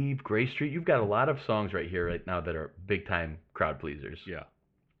or Leave, Gray Street. You've got a lot of songs right here right now that are big time crowd pleasers. Yeah.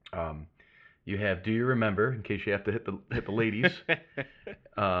 You have Do You Remember, in case you have to hit the ladies.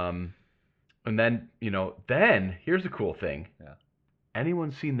 And then, then here's the cool thing. Yeah.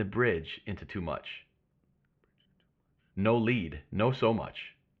 Anyone seen the bridge into Too Much? No lead, no so much.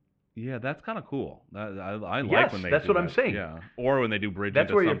 Yeah, that's kind of cool. I like Yes, when they that's do what I'm that. saying. Yeah, or when they do bridge That's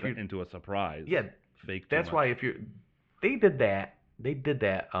into where if something you- into a surprise. Yeah, fake. Too that's much. why they did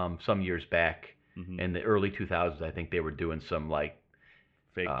that some years back Mhm. in the early 2000s. I think they were doing some like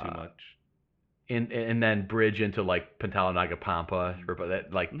fake too much. and then bridge into like Pantalanaga Pampa or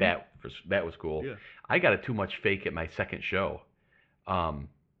that like Mhm. that was cool. Yeah. I got a Too Much fake at my second show.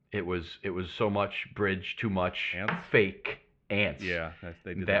 It was so much bridge, too much Ants? fake ants. Yeah,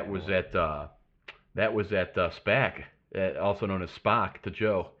 they did that a was lot. at SPAC also known as Spock to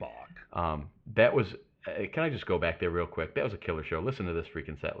Joe. Spock. That was. Can I just go back there real quick? That was a killer show. Listen to this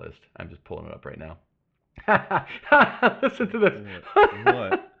freaking set list. I'm just pulling it up right now. Listen to this.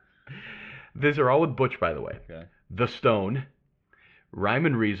 What? These are all with Butch, by the way. Okay. The Stone, Rhyme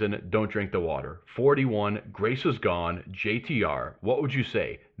and Reason, Don't Drink the Water, 41, Grace is Gone, JTR, What Would You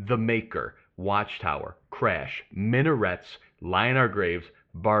Say, The Maker, Watchtower, Crash, Minarets, Lie in Our Graves,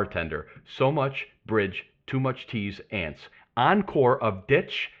 Bartender, So Much, Bridge, Too Much Tease, Ants, Encore of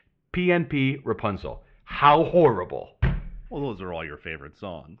Ditch, PNP, Rapunzel. How horrible. Well, those are all your favorite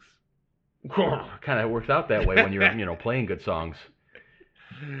songs. Kind of works out that way when you're playing good songs.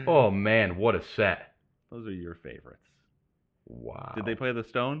 Oh man, what a set. Those are your favorites. Wow. Did they play The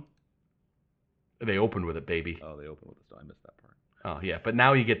Stone? They opened with it, baby. Oh, they opened with The Stone. I missed that part. Oh yeah, but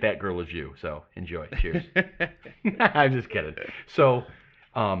now you get That Girl Is You, so enjoy. Cheers. I'm just kidding. So,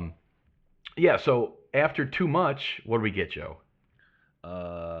 yeah. So after Too Much, what do we get, Joe?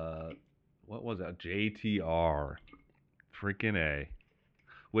 What was that? JTR, freaking A.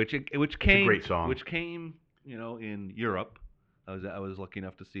 Which came, a great song. Which came, in Europe. I was lucky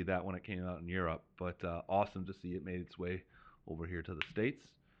enough to see that when it came out in Europe, but awesome to see it made its way over here to the States.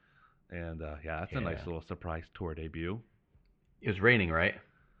 And that's a nice little surprise tour debut. It was raining, right?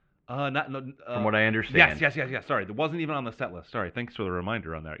 From what I understand. Yes. Sorry, it wasn't even on the set list. Sorry, thanks for the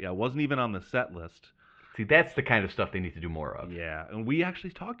reminder on that. Yeah, it wasn't even on the set list. See, that's the kind of stuff they need to do more of. Yeah, and we actually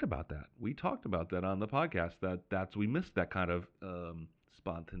talked about that. We talked about that on the podcast. We missed that kind of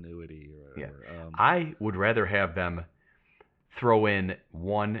spontaneity. I would rather have them throw in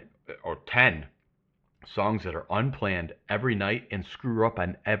 1 or 10 songs that are unplanned every night and screw up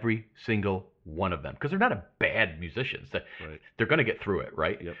on every single one of them, because they're not a bad musicians. They're going to get through it,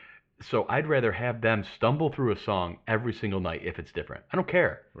 right? Yep. So I'd rather have them stumble through a song every single night if it's different. I don't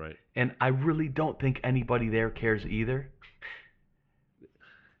care. Right. And I really don't think anybody there cares either.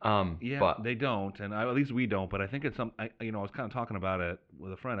 But they don't, and at least we don't. But I think it's I was kind of talking about it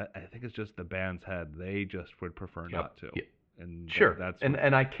with a friend. I think it's just the band's head. They just would prefer not to. Yep. And sure.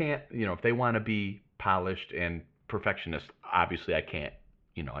 And I can't. If they want to be polished and perfectionist, obviously I can't.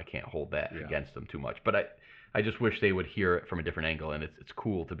 I can't hold that against them too much. But I just wish they would hear it from a different angle, and it's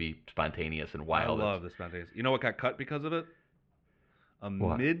cool to be spontaneous and wild. I love the spontaneous. You know what got cut because of it?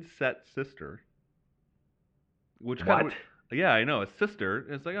 What? Mid-set sister. Which what? Yeah, I know. A sister.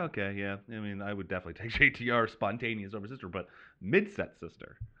 It's like, okay, yeah. I mean, I would definitely take JTR spontaneous over sister, but mid-set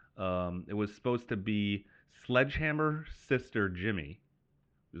sister. It was supposed to be Sledgehammer Sister Jimmy.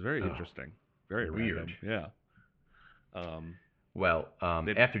 It was very interesting. Very weird. Random. Yeah. Well,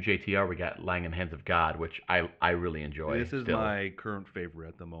 after JTR, we got Lying in the Hands of God, which I really enjoy. This is my current favorite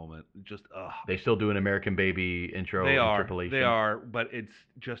at the moment. Just They still do an American Baby intro. They are. interpolation. They are, but it's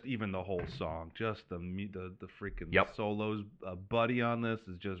just even the whole song, just the freaking solos. Buddy on this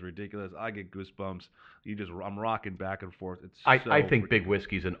is just ridiculous. I get goosebumps. I'm rocking back and forth. I think Big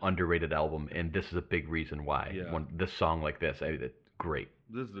Whiskey's an underrated album, and this is a big reason why. Yeah. When this song like this, it's great.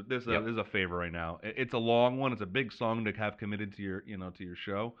 This is a favor right now. It's a long one. It's a big song to have committed to your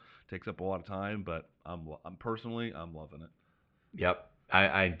show. Takes up a lot of time, but I'm personally loving it. Yep,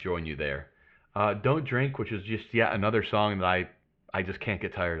 I join you there. Don't Drink, which is just yet another song that I just can't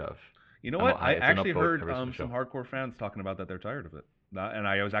get tired of. You know what? I actually heard some hardcore fans talking about that they're tired of it, and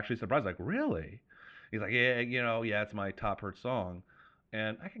I was actually surprised. Like, really? He's like, yeah, it's my top heard song,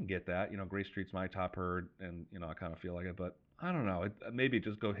 and I can get that. Grace Street's my top heard, and I kind of feel like it, but I don't know. Maybe it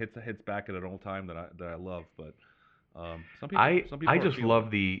just hits back at an old time that I love, but some people. I just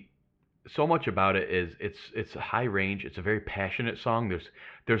love so much about it is it's a high range. It's a very passionate song.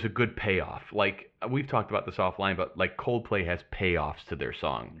 There's a good payoff. Like we've talked about this offline, but like Coldplay has payoffs to their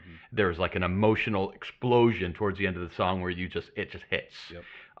song. Mm-hmm. There's like an emotional explosion towards the end of the song where it just hits. Yep.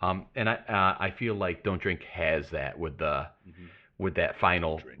 And I feel like Don't Drink has that with the. Mm-hmm. With that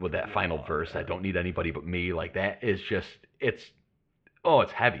final verse, I don't need anybody but me. Like that is just it's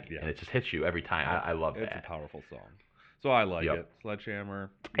heavy and it just hits you every time. I love that. It's a powerful song, so I like it.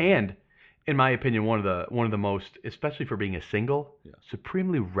 Sledgehammer, and in my opinion, one of the most, especially for being a single,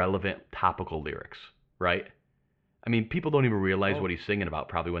 supremely relevant topical lyrics. Right? I mean, people don't even realize what he's singing about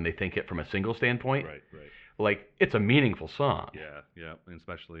probably when they think it from a single standpoint. Right. Like it's a meaningful song. Yeah, and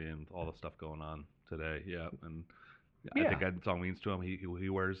especially in all the stuff going on today. Yeah, and. I think that song means to him. He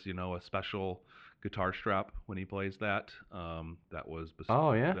wears a special guitar strap when he plays that. That was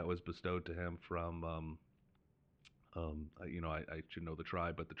bestowed to him from I should know the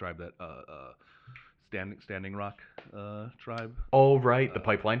tribe, but the tribe that Standing Rock tribe. Oh, right, the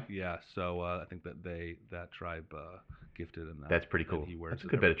pipeline. Yeah, so I think that tribe gifted him that. That's pretty cool. And he wears That's a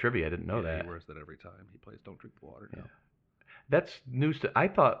it good bit of trivia. I didn't know yeah, that. He wears that every time he plays "Don't Drink the Water." Yeah. Now. That's news to. I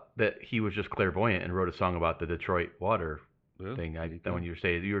thought that he was just clairvoyant and wrote a song about the Detroit water Well, thing. there you go. When you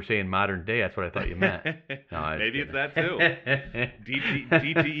were saying modern day, that's what I thought you meant. No, I was Maybe it's kidding. that too.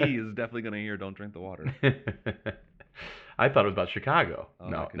 DTE is definitely going to hear "Don't Drink the Water." I thought it was about Chicago. Oh,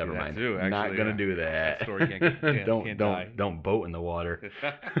 No, it could never be that mind. too, Not actually, gonna yeah. do that. That story can't die. Don't boat in the water.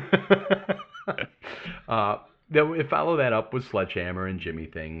 Then we follow that up with Sledgehammer and Jimmy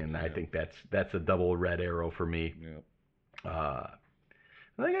Thing, and I think that's a double red arrow for me. Yeah.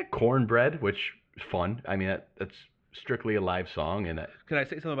 I got Cornbread, which is fun. I mean, that's strictly a live song, and Can I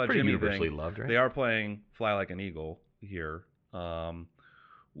say something about pretty Jimmy universally Thing? loved, right? They are playing "Fly Like an Eagle" here,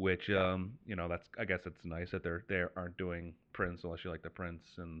 which that's I guess it's nice that they aren't doing Prince unless you like the Prince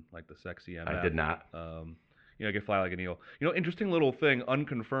and like the sexy MF. I did not. Get "Fly Like an Eagle." Interesting little thing,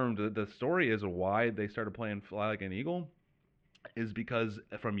 unconfirmed. The story is why they started playing "Fly Like an Eagle" is because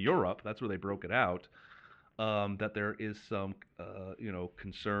from Europe, that's where they broke it out. That there is some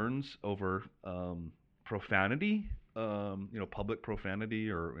concerns over profanity, public profanity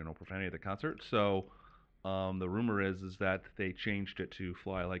or profanity at the concert. So the rumor is that they changed it to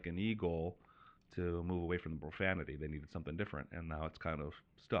 "Fly Like an Eagle" to move away from the profanity. They needed something different, and now it's kind of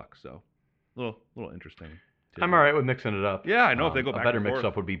stuck. So little interesting. I'm all right with mixing it up. Yeah, I know if they go back a better and forth.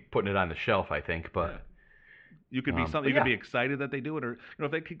 mix-up would be putting it on the shelf, I think. But Yeah. You could be but you could be excited that they do it, or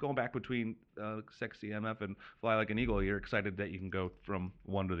if they keep going back between "Sexy MF" and "Fly Like an Eagle," you're excited that you can go from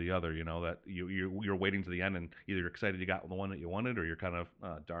one to the other. That you're waiting to the end, and either you're excited you got the one that you wanted, or you're kind of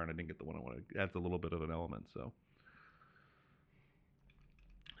darn, I didn't get the one I wanted. It adds a little bit of an element. So.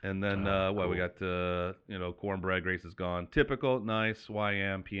 And then cool. we got Cornbread, Grace is Gone, typical, nice,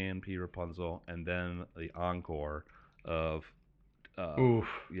 YM, PNP, Rapunzel, and then the encore of oof,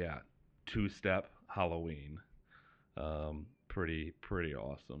 two-step Halloween. Pretty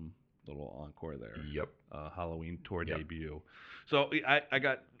awesome little encore there. Yep. Halloween tour debut. So I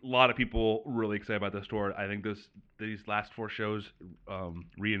got a lot of people really excited about this tour. I think these last 4 shows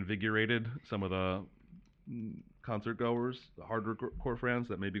reinvigorated some of the concert goers, the hardcore fans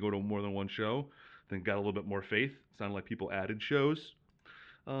that maybe go to more than one show. I think got a little bit more faith. Sounded like people added shows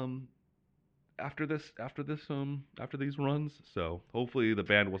after these runs. So hopefully the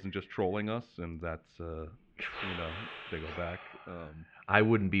band wasn't just trolling us, and that's they go back. I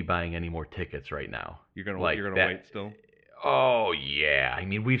wouldn't be buying any more tickets right now. You're gonna wait still. Oh yeah, I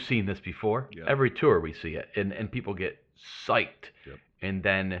mean we've seen this before. Yeah. Every tour we see it, and people get psyched, Yep. and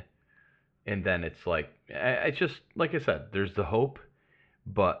then it's like it's just like I said. There's the hope,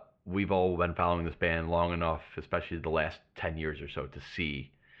 but we've all been following this band long enough, especially the last 10 years or so, to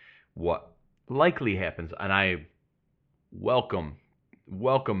see what likely happens, and I welcome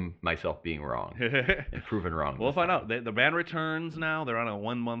myself being wrong and proven wrong. We'll find out. The band returns now. They're on a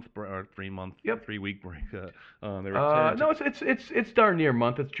 1 month or 3 month, 3 week break. They return. No, it's darn near a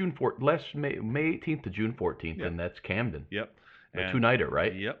month. It's May 18th to June 14th, and that's Camden. Yep. A 2-nighter,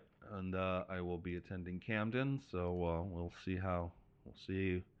 right? Yep. And I will be attending Camden, so we'll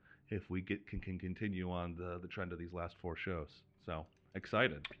see if we can continue on the trend of these last 4 shows. So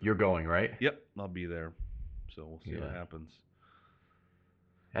excited. You're going, right? Yep, I'll be there. So we'll see what happens.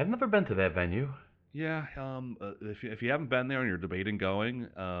 I've never been to that venue. Yeah, if you haven't been there and you're debating going,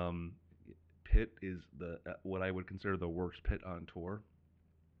 Pit is what I would consider the worst pit on tour.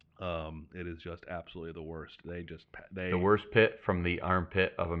 It is just absolutely the worst. The worst pit from the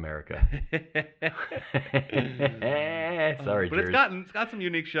armpit of America. Sorry, but Jersey. it's got some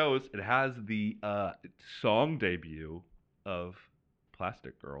unique shows. It has the song debut of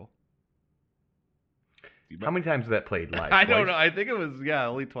Plastic Girl. How many times has that played live? I don't know. I think it was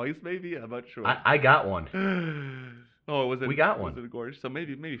only twice, maybe. I'm not sure. I got one. Oh, was it? We got one. Was it Gorge? So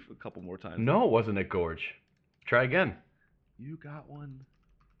maybe a couple more times. No, it wasn't at Gorge. Try again. You got one.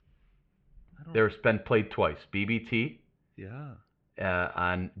 There's been played twice. BBT. Yeah.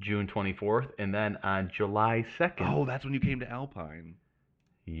 On June 24th, and then on July 2nd. Oh, that's when you came to Alpine.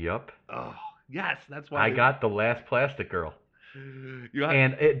 Yup. Oh, yes, that's why. I got the last Plastic Girl.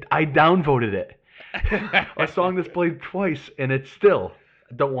 And I downvoted it. A song that's played twice, and it's still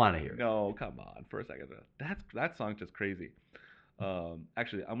don't want to hear it. No, come on. For a second, that song's just crazy.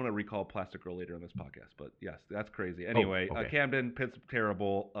 Actually, I'm gonna recall Plastic Girl later in this podcast, but yes, that's crazy. Anyway, okay. Camden, Pit's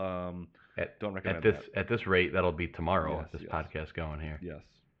terrible. Don't recommend that. At this rate, that'll be tomorrow. Yes, podcast going here. Yes.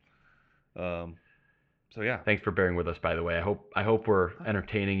 So yeah. Thanks for bearing with us. By the way, I hope we're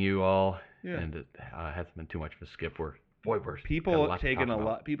entertaining you all. Yeah. And it hasn't been too much of a skip. We're boy, we're got a People lot to taking talk a about.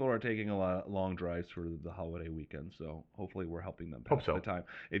 lot. People are taking a lot long drives for the holiday weekend, so hopefully we're helping them Hope pass so. the time.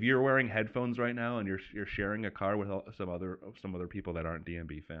 If you're wearing headphones right now and you're sharing a car with some other people that aren't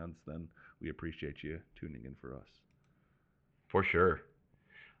DMB fans, then we appreciate you tuning in for us. For sure.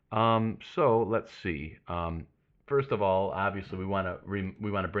 So let's see. First of all, obviously we want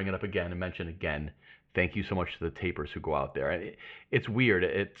to bring it up again and mention again. Thank you so much to the tapers who go out there. It's weird.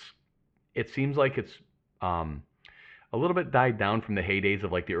 It seems like it's a little bit died down from the heydays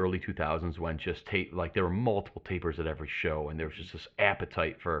of like the early 2000s when just like there were multiple tapers at every show and there was just this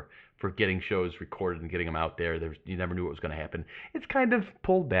appetite for getting shows recorded and getting them out there. You never knew what was going to happen. It's kind of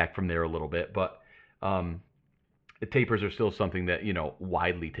pulled back from there a little bit, but the tapers are still something that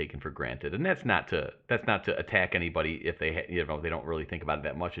widely taken for granted, and that's not to attack anybody if they they don't really think about it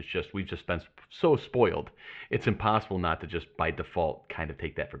that much. It's just we've just been so spoiled. It's impossible not to just by default kind of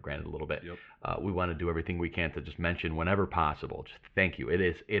take that for granted a little bit. Yep. We want to do everything we can to just mention whenever possible. Just thank you. It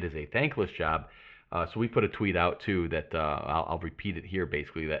is a thankless job. So we put a tweet out too that I'll repeat it here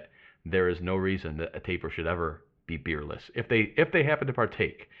basically that there is no reason that a taper should ever be beerless. If they happen to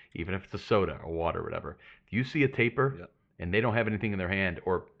partake, even if it's a soda or water or whatever, if you see a taper Yep. and they don't have anything in their hand,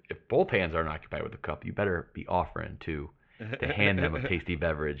 or if both hands aren't occupied with the cup, you better be offering to hand them a tasty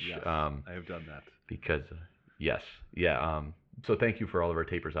beverage. Yes, I have done that. Because yes, yeah. So thank you for all of our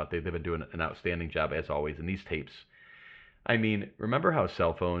tapers out there. They've been doing an outstanding job as always. And these tapes, I mean, remember how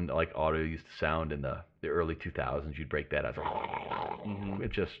cell phone like audio used to sound in the early 2000s? You'd break that out. Mm-hmm.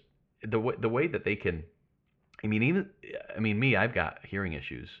 It just the way that they can. I mean, me, I've got hearing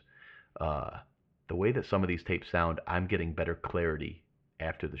issues. The way that some of these tapes sound, I'm getting better clarity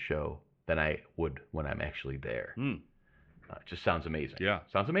after the show than I would when I'm actually there. Mm. It just sounds amazing. Yeah.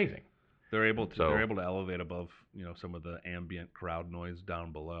 Sounds amazing. They're able to elevate above some of the ambient crowd noise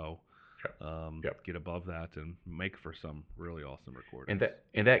down below. Yep. Get above that and make for some really awesome recordings.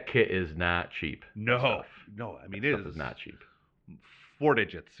 And that kit is not cheap. No. I mean, it is not cheap. 4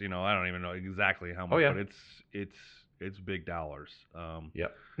 digits. I don't even know exactly how much, yeah. but it's big dollars.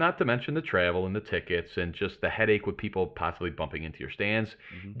 Yep. Not to mention the travel and the tickets and just the headache with people possibly bumping into your stands,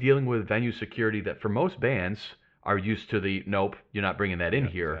 Mm-hmm. dealing with venue security that for most bands are used to the nope, you're not bringing that in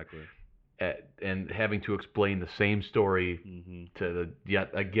here. Exactly. And having to explain the same story Mm-hmm. to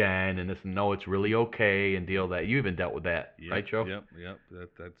yet again, and this, no, it's really okay, and deal that. You even dealt with that, right, Joe? Yep.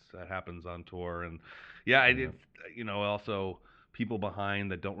 That happens on tour, and yeah, I did. Also people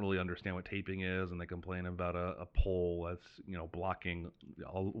behind that don't really understand what taping is, and they complain about a pole that's blocking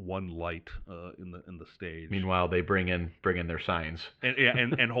one light in the stage. Meanwhile, they bring in their signs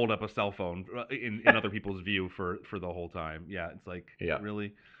and hold up a cell phone in other people's view for the whole time. Yeah, it's like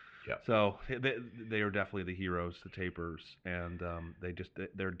really. Yeah. So they are definitely the heroes, the tapers, and they just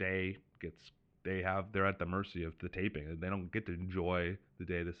their day they're at the mercy of the taping, and they don't get to enjoy the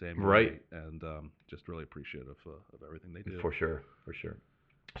day the same way. Right. And just really appreciative of everything they do. For sure.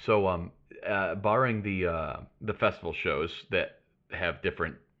 So barring the festival shows that have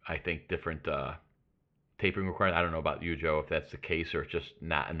different taping requirements. I don't know about you, Joe, if that's the case or just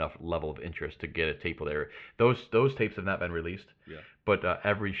not enough level of interest to get a tape there. Those tapes have not been released. Yeah. But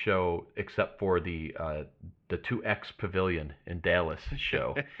every show except for the 2X Pavilion in Dallas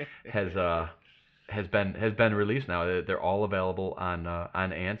show has been released now. They're all available on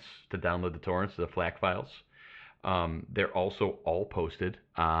Ants to download the torrents, the FLAC files. They're also all posted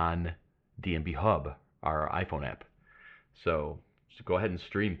on DMB Hub, our iPhone app. So go ahead and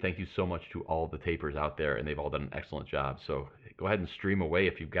stream. Thank you so much to all the tapers out there, and they've all done an excellent job. So go ahead and stream away.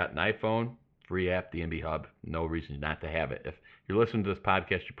 If you've got an iPhone, free app, DMB Hub. No reason not to have it. If you're listening to this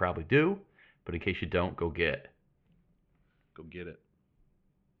podcast, you probably do. But in case you don't, go get it. Go get it.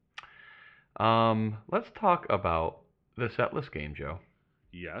 Let's talk about the setlist game, Joe.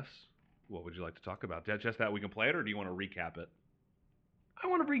 Yes. What would you like to talk about? Just that we can play it, or do you want to recap it? I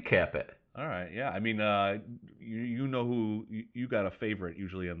want to recap it. All right. Yeah. I mean, you know who you got a favorite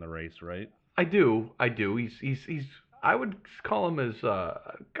usually in the race, right? I do. He's. I would call him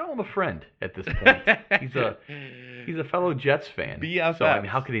a friend at this point. He's a fellow Jets fan. BFF. So I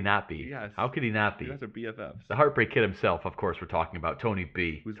mean, how could he not be? Yes. How could he not be? You guys are BFFs. The Heartbreak Kid himself, of course. We're talking about Tony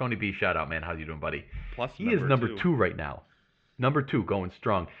B. Tony B, shout out, man. How you doing, buddy? Plus, he is number 2 right now. Number 2, going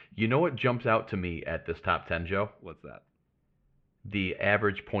strong. You know what jumps out to me at this top 10, Joe? What's that? The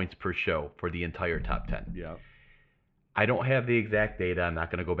average points per show for the entire top 10. Yeah. I don't have the exact data. I'm not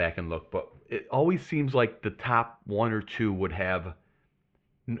going to go back and look, but it always seems like the top 1 or 2 would have.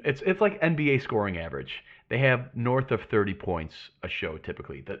 It's like NBA scoring average. They have north of 30 points a show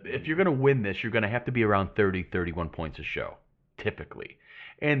typically. If you're going to win this, you're going to have to be around 30, 31 points a show, typically.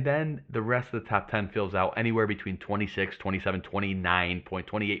 And then the rest of the top 10 fills out anywhere between 26, 27,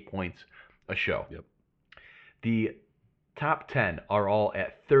 28 points a show. Yep. The top 10 are all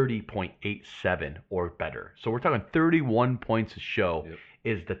at 30.87 or better. So we're talking 31 points a show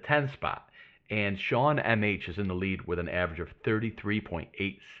is the 10 spot. And Sean MH is in the lead with an average of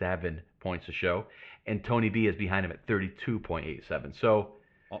 33.87 points a show. And Tony B is behind him at 32.87. So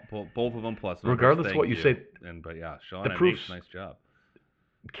both of them plus numbers, regardless of what you say, but yeah, Sean the MH, proof's nice job.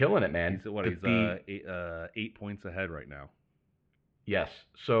 Killing it, man. He's 8 points ahead right now. Yes.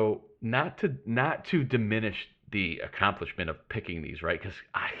 So not to diminish the accomplishment of picking these, right? Because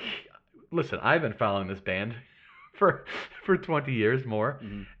listen, I've been following this band for 20 years more.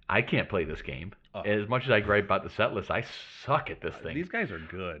 Mm-hmm. I can't play this game. As much as I gripe about the set list, I suck at this thing. These guys are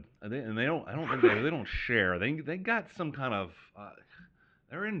good, and they don't. I don't think they don't share. They got some kind of.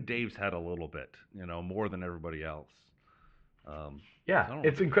 They're in Dave's head a little bit, more than everybody else. Yeah,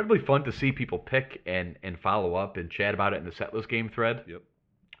 it's incredibly fun to see people pick and follow up and chat about it in the setlist game thread.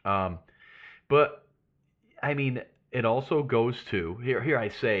 Yep. But I mean, it also goes to here. I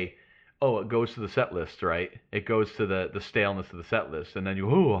say, it goes to the set list, right? It goes to the staleness of the set list, and then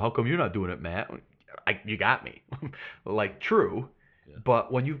how come you're not doing it, Matt? You got me. Like, true. Yeah.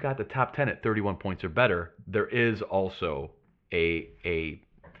 But when you've got the top 10 at 31 points or better, there is also a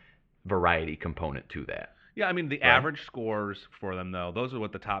variety component to that. Yeah, I mean, the average scores for them, though, those are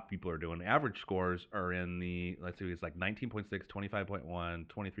what the top people are doing. The average scores are in the, let's see, it's like 19.6, 25.1,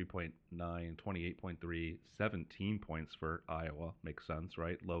 23.9, 28.3, 17 points for Iowa. Makes sense,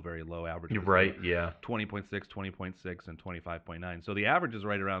 right? Very low average. You're right, yeah. 20.6, 20.6, and 25.9. So the average is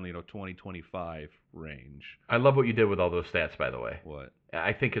right around the 20, 25 range. I love what you did with all those stats, by the way. What?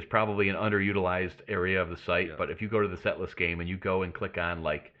 I think it's probably an underutilized area of the site, but if you go to the setlist game and you go and click on,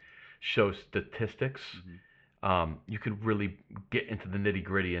 like, show statistics, you could really get into the nitty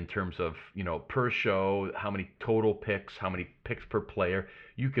gritty in terms of, per show, how many total picks, how many picks per player.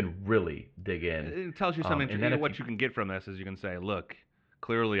 You can really dig in. It tells you something. What you can get from this is you can say, look,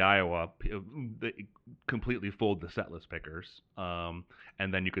 clearly Iowa they completely fooled the setlist pickers. And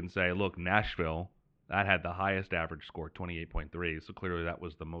then you can say, look, Nashville, that had the highest average score, 28.3. So clearly that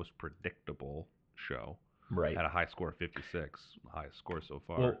was the most predictable show. Right. Had a high score of 56, highest score so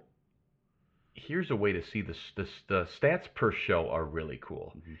far. Well, here's a way to see the stats per show are really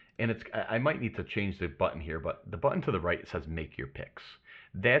cool. Mm-hmm. And I might need to change the button here, but the button to the right says make your picks.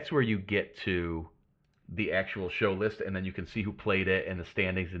 That's where you get to the actual show list, and then you can see who played it and the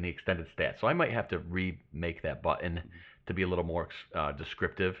standings and the extended stats. So I might have to remake that button to be a little more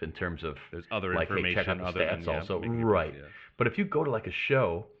descriptive in terms of there's other information, hey, check out the other stats than, also. Right. Picks, yeah. But if you go to like a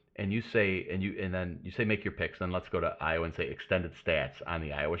show and you say then you say make your picks, then let's go to Iowa and say extended stats on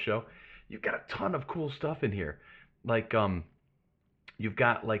the Iowa show. You've got a ton of cool stuff in here. Like, you've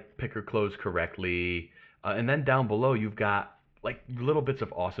got, like, pick or close correctly. And then down below, you've got, like, little bits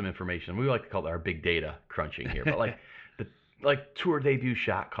of awesome information. We like to call it our big data crunching here. But, like, tour debut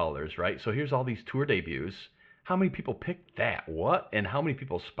shot callers, right? So here's all these tour debuts. How many people picked that? What? And how many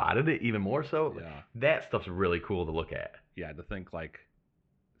people spotted it even more so? Yeah. That stuff's really cool to look at. Yeah, to think, like,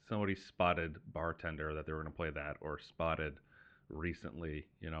 somebody spotted Bartender that they were going to play that, or spotted recently,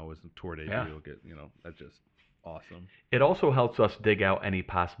 was a tour debut. Yeah. That's just awesome. It also helps us dig out any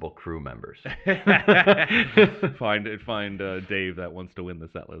possible crew members. find Dave that wants to win the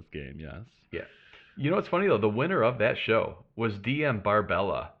setlist game. Yes. Yeah. You know what's funny though? The winner of that show was DM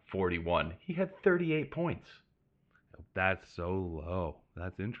Barbella, 41. He had 38 points. That's so low.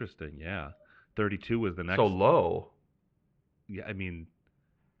 That's interesting. Yeah. 32 was the next. So low. Yeah, I mean.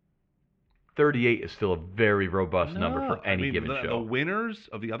 38 is still a very robust number for any given show. The winners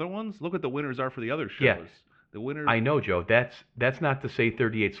of the other ones, look what the winners are for the other shows. Yeah. The winners. I know, Joe. That's not to say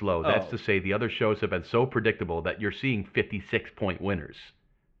 38's low. That's to say the other shows have been so predictable that you're seeing 56-point winners.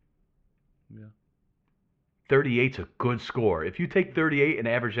 Yeah. 38's a good score. If you take 38 and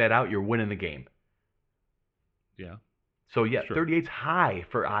average that out, you're winning the game. Yeah. So, yeah, sure. 38's high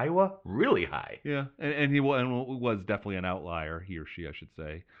for Iowa. Really high. Yeah, and he was definitely an outlier, he or she, I should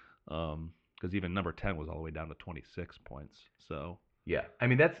say. Because even number 10 was all the way down to 26 points. So yeah, I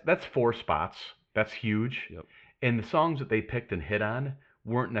mean that's 4 spots. That's huge. Yep. And the songs that they picked and hit on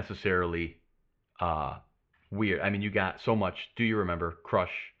weren't necessarily weird. I mean, you got so much. Do you remember Crush,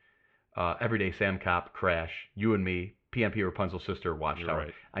 Everyday Sam Cop, Crash, You and Me, PNP Rapunzel Sister, Watchtower.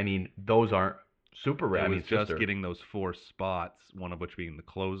 Right. I mean, those aren't super rare. It was just getting those 4 spots, one of which being the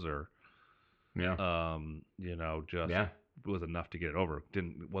closer. Yeah. Was enough to get it over.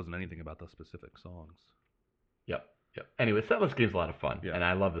 It wasn't anything about the specific songs. Yep. Anyway, setlist game's a lot of fun, yeah. and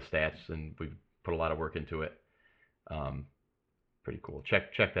I love the stats, and we've put a lot of work into it. Pretty cool.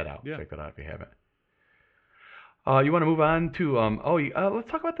 Check that out. Yeah. Check that out if you haven't. You want to move on to let's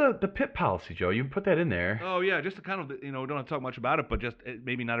talk about the pit policy, Joe. You put that in there. Oh yeah, just to kind of don't have to talk much about it, but just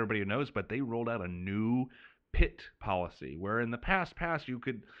maybe not everybody knows, but they rolled out a new pit policy where in the past you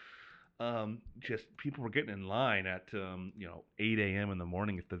could just people were getting in line at 8 a.m. in the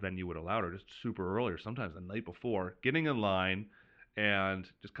morning if the venue would allow it, or just super early, or sometimes the night before, getting in line and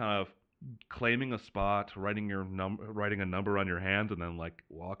just kind of claiming a spot, writing a number on your hand, and then like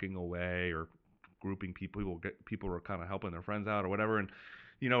walking away or grouping people were kind of helping their friends out or whatever, and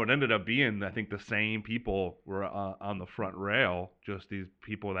it ended up being, I think, the same people were on the front rail, just these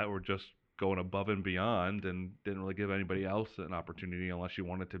people that were just going above and beyond and didn't really give anybody else an opportunity unless you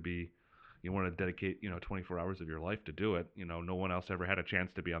wanted to dedicate 24 hours of your life to do it. No one else ever had a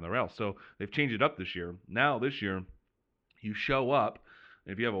chance to be on the rail, so they've changed it up this year. Now this year, you show up,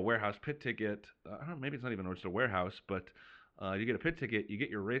 and if you have a warehouse pit ticket, maybe it's not even just a warehouse, but you get a pit ticket, you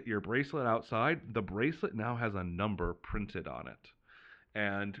get your bracelet outside. The bracelet now has a number printed on it.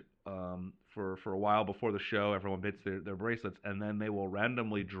 And for a while before the show, everyone gets their bracelets, and then they will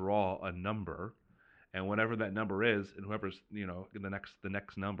randomly draw a number. And whatever that number is, and whoever's, the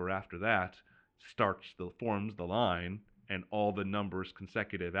next number after that forms the line, and all the numbers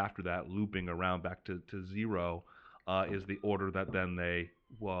consecutive after that, looping around back to zero, is the order that then they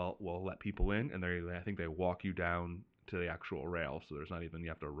will let people in, and I think they walk you down to the actual rail, so there's not even you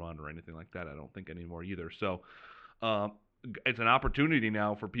have to run or anything like that, I don't think, anymore either. So it's an opportunity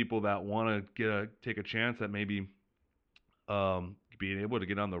now for people that want to take a chance at maybe being able to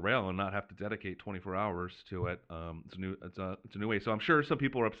get on the rail and not have to dedicate 24 hours to it. It's a new way. So I'm sure some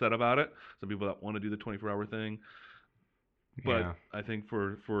people are upset about it, some people that want to do the 24-hour thing. But Yeah. I think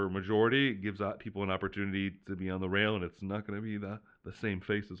for majority, it gives people an opportunity to be on the rail, and it's not going to be the same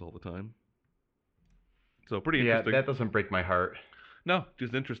faces all the time. So pretty interesting. Yeah, that doesn't break my heart. No,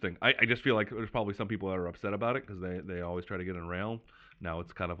 just interesting. I just feel like there's probably some people that are upset about it because they always try to get on rail. Now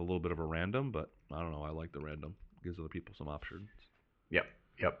it's kind of a little bit of a random, but I don't know. I like the random. It gives other people some options. Yep.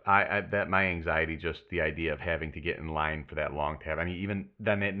 That my anxiety, just the idea of having to get in line for that long to have. I mean, even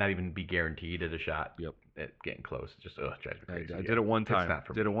then, it not even be guaranteed at a shot. Yep. At getting close, just drives me crazy. I did it one time. It's not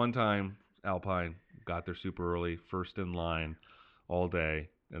for Did me. it one time. Alpine got there super early, first in line, all day,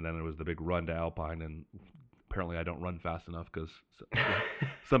 and then it was the big run to Alpine, and apparently I don't run fast enough because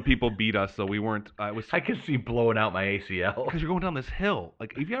some people beat us, so we weren't. I could see blowing out my ACL. Because you're going down this hill.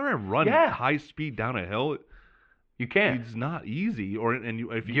 Like if you ever run high speed down a hill, You can't. it's not easy.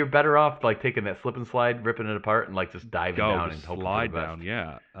 If You're better off like taking that slip and slide, ripping it apart, and like just diving down and hoping for the slide best. down.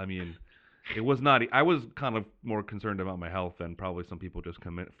 Yeah, I mean, it was not. I was kind of more concerned about my health than probably some people just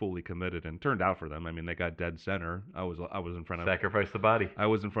fully committed, and turned out for them. I mean, they got dead center. I was in front of. Sacrifice the body. I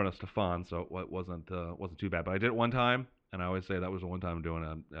was in front of Stefan, so it wasn't too bad. But I did it one time, and I always say that was the one time I'm doing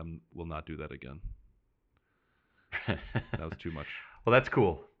it. I will not do that again. That was too much. Well, that's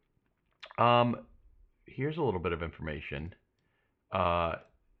cool. Here's a little bit of information.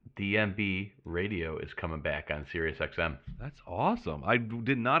 DMB radio is coming back on Sirius XM. That's awesome. I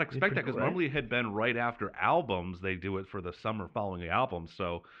did not expect that pretty because cool, right? normally it had been right after albums. They do it for the summer following the album.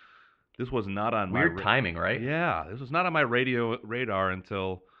 So this was not on Weird my timing, right? Yeah, this was not on my radio radar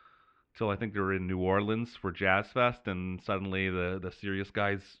until I think they were in New Orleans for Jazz Fest, and suddenly the Sirius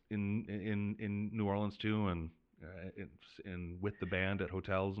guys in New Orleans too, and with the band at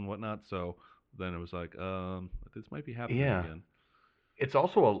hotels and whatnot. So then it was like, this might be happening again. It's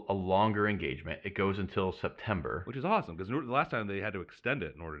also a longer engagement. It goes until September. Which is awesome, because the last time they had to extend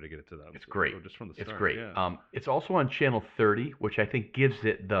it in order to get it to them. It's great. So just from the start. It's great. Yeah. It's also on channel 30, which I think gives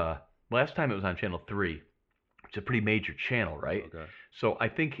it last time it was on channel 3. It's a pretty major channel, right? Okay. So I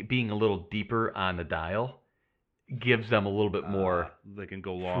think being a little deeper on the dial gives them a little bit more they can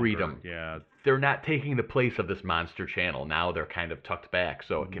go longer. freedom. Yeah. They're not taking the place of this monster channel. Now they're kind of tucked back,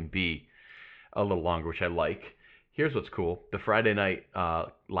 so it can be a little longer, which I like. Here's what's cool. The Friday night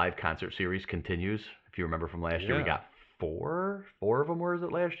live concert series continues. If you remember from last year, we got four of them, was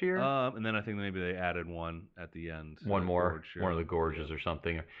it last year? And then I think maybe they added one at the end. One more, Gorge, one of the gorges or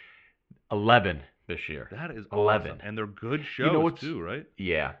something. 11 this year. That is 11. awesome. And they're good shows too, right?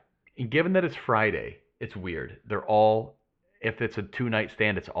 Yeah. And given that it's Friday, it's weird. They're all, if it's a 2-night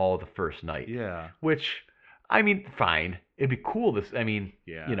stand, it's all the first night. Yeah. Which, I mean, fine. It'd be cool.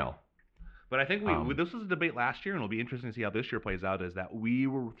 Yeah. But I think this was a debate last year, and it'll be interesting to see how this year plays out, is that we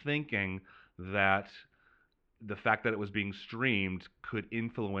were thinking that the fact that it was being streamed could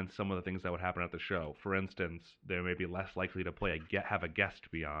influence some of the things that would happen at the show. For instance, they may be less likely to have a guest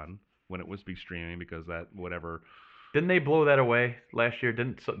be on when it was be streaming, because that whatever. Didn't they blow that away last year?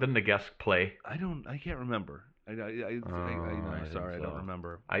 Didn't the guest play? I can't remember. Sorry, I so. don't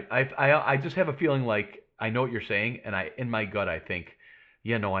remember. I just have a feeling like I know what you're saying, and in my gut I think,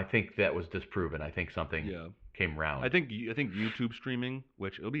 yeah, no, I think that was disproven. I think something Yeah. came round. I think YouTube streaming,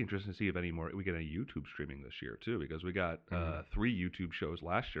 which it'll be interesting to see if any more we get any YouTube streaming this year too, because we got 3 YouTube shows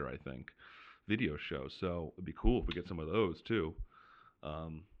last year, I think, video shows. So it'd be cool if we get some of those too.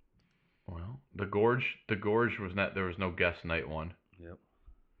 Well, the Gorge was not. There was no guest night one. Yep.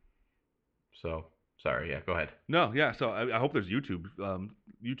 So sorry. Yeah, go ahead. No, yeah. So I hope there's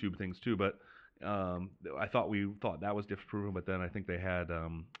YouTube things too, but I thought that was disproven, but then I think they had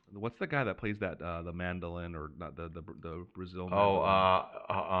what's the guy that plays that the mandolin or not the Brazil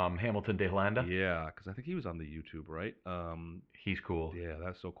mandolin? Hamilton De Holanda. Yeah, because I think he was on the YouTube, right? He's cool. Yeah,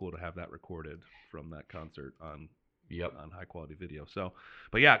 that's so cool to have that recorded from that concert on high quality video. So,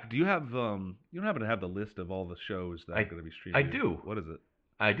 but yeah, do you have you don't happen to have the list of all the shows that are going to be streamed? I do. What is it?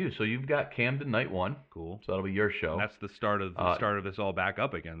 I do. So you've got Camden Night 1. Cool. So that'll be your show. And that's the start of this all back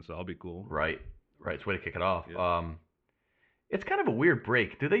up again. So that'll be cool. Right. It's a way to kick it off. Yeah. It's kind of a weird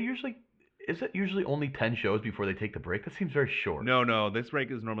break. Is it usually only 10 shows before they take the break? That seems very short. No. This break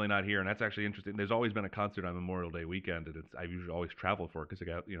is normally not here, and that's actually interesting. There's always been a concert on Memorial Day weekend, and I've usually always traveled for it because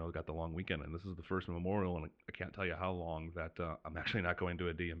I got the long weekend, and this is the first Memorial, and I can't tell you how long that I'm actually not going to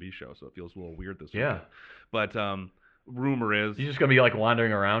a DMB show, so it feels a little weird this weekend. But rumor is you're just gonna be like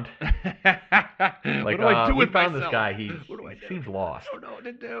wandering around. Like, what do I do with found myself? this guy? He do? seems lost. I don't know what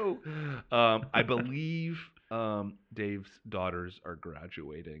to do. I believe Dave's daughters are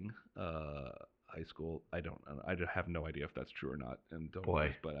graduating high school. I have no idea if that's true or not. And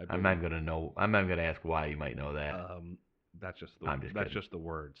but I'm not gonna know. I'm not gonna ask why you might know that. That's just the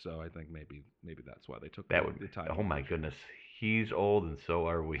word. So I think maybe that's why they took the time. Oh my goodness, he's old and so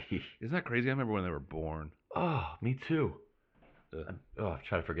are we. Isn't that crazy? I remember when they were born. Oh, me too. I'm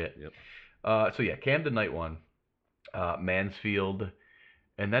trying to forget. Yep. So yeah, Camden Night 1, Mansfield,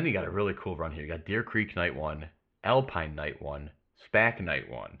 and then you got a really cool run here. You got Deer Creek Night 1, Alpine Night 1, SPAC Night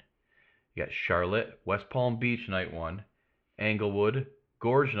 1. You got Charlotte, West Palm Beach Night 1, Englewood,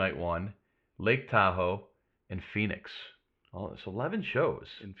 Gorge Night 1, Lake Tahoe, and Phoenix. Oh, it's 11 shows.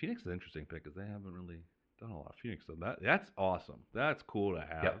 And Phoenix is an interesting pick because they haven't really done a lot of Phoenix. So that's awesome. That's cool to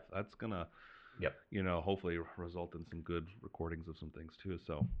have. Yep. That's gonna, hopefully result in some good recordings of some things too.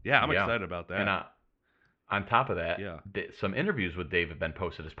 So yeah, I'm excited about that. And on top of that, some interviews with Dave have been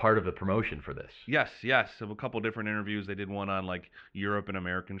posted as part of the promotion for this. Yes. So a couple different interviews. They did one on like Europe and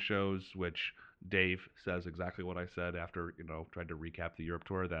American shows, which Dave says exactly what I said after tried to recap the Europe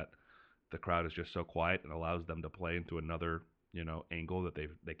tour, that the crowd is just so quiet and allows them to play into another angle that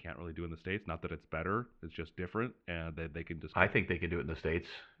they can't really do in the States. Not that it's better, it's just different, and they can just. I think they can do it in the States.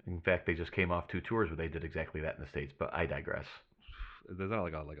 In fact, they just came off 2 tours where they did exactly that in the States. But I digress. Is that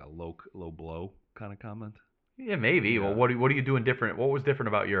like a low blow kind of comment? Yeah, maybe. Yeah. Well, what are you doing different? What was different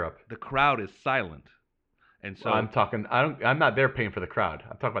about Europe? The crowd is silent, and so I'm not there paying for the crowd.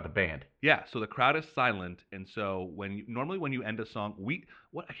 I'm talking about the band. Yeah, so the crowd is silent, and so normally when you end a song, I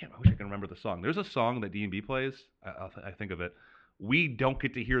wish I can remember the song. There's a song that D&B plays. I think of it. We don't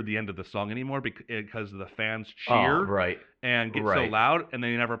get to hear the end of the song anymore because the fans cheer and get so loud, and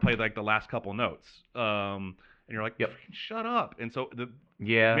they never play like the last couple notes. And you're like, shut up. And so the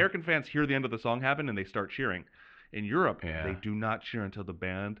American fans hear the end of the song happen, and they start cheering. In Europe, they do not cheer until the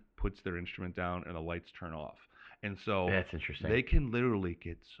band puts their instrument down and the lights turn off. And so that's interesting. They can literally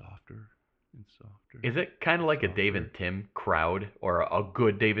get softer and softer. Is it kind of like a Dave and Tim crowd, or a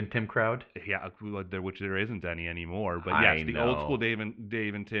good Dave and Tim crowd? Yeah, which there isn't any anymore. But yes, the old school Dave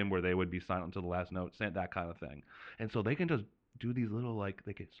and Tim, where they would be silent until the last note, that kind of thing. And so they can just do these little, like,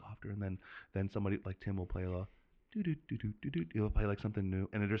 they get softer, and then somebody like Tim will play a do. He'll play like something new,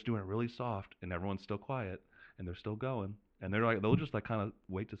 and they're just doing it really soft, and everyone's still quiet, and they're still going. And they'll just like kind of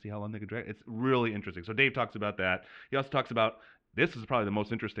wait to see how long they can drag. It's really interesting. So Dave talks about that. He also talks about, this is probably the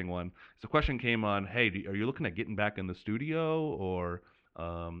most interesting one. So the question came on, hey, are you looking at getting back in the studio or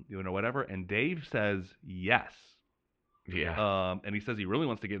whatever? And Dave says yes. Yeah. And he says he really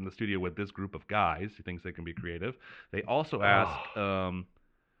wants to get in the studio with this group of guys. He thinks they can be creative. They also asked,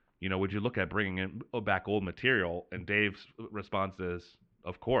 would you look at bringing in back old material? And Dave's response is,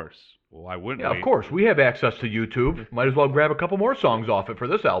 of course. Why wouldn't we? Of course. We have access to YouTube. Might as well grab a couple more songs off it for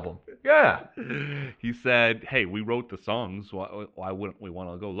this album. Yeah. He said, hey, we wrote the songs. Why wouldn't we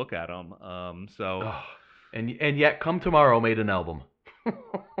want to go look at them? And yet Come Tomorrow made an album.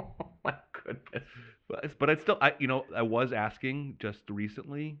 My goodness. But I was asking just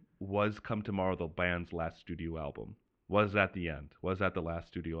recently, was Come Tomorrow the band's last studio album? Was that the end? Was that the last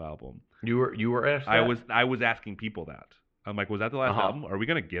studio album? You were asked that? I was asking people that. I'm like, was that the last Uh-huh. album? Are we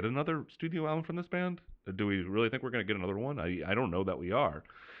gonna get another studio album from this band? Or do we really think we're gonna get another one? I don't know that we are.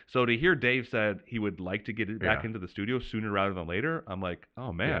 So to hear Dave said he would like to get it back Yeah. into the studio sooner rather than later, I'm like, oh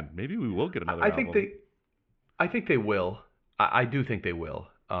Yeah. man, maybe we will get another I think album. I think they will. I do think they will.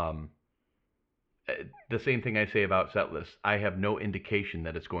 The same thing I say about Setlist. I have no indication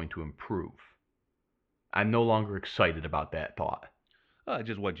that it's going to improve. I'm no longer excited about that thought.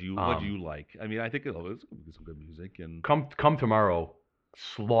 Just what you Um, like. I mean, I think it's be some good music and come tomorrow,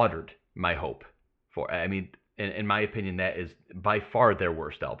 slaughtered my hope for. I mean, in my opinion, that is by far their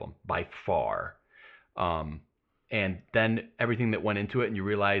worst album, by far. Um, and then everything that went into it, and you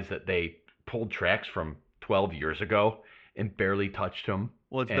realize that they pulled tracks from 12 years ago and barely touched them.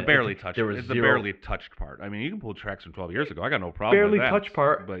 well, it's the And barely touched. there was It's the zero barely touched part. I mean, you can pull tracks from 12 years ago. I got no problem barely with that. touched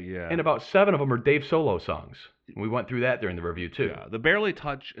part, But yeah, and about 7 of them are Dave solo songs. We went through that during the review too. yeah, the barely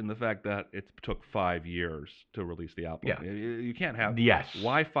touch in the fact that it took 5 years to release the album. Yeah. You can't have. Yes.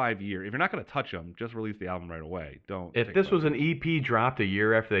 Why 5 years? If you're not going to touch them, just release the album right away. Don't. If take this five was an years. EP dropped a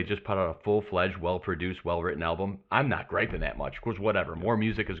year after they just put out a full-fledged, well-produced, well-written album, I'm not griping that much. Of course, whatever. More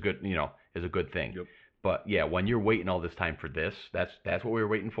music is good, is a good thing. Yep. But yeah, when you're waiting all this time for this, that's what we were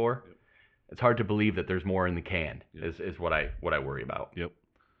waiting for. Yep. It's hard to believe that there's more in the can. Yep. Is what I worry about. Yep.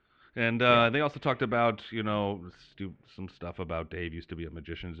 And they also talked about, some stuff about Dave used to be a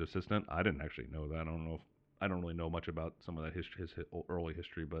magician's assistant. I didn't actually know that. I don't really know much about some of that his early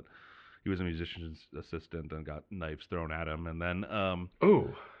history, but he was a musician's assistant and got knives thrown at him. And then,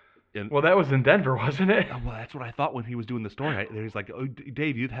 Ooh. and Well, that was in Denver, wasn't it? well, that's what I thought when he was doing the story. He's like, "Oh,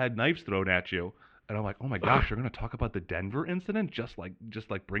 Dave, you've had knives thrown at you," and I'm like, "Oh my gosh, you're gonna talk about the Denver incident? Just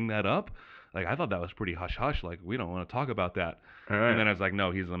like bring that up?" Like I thought that was pretty hush hush. Like we don't want to talk about that. All right. And then I was like,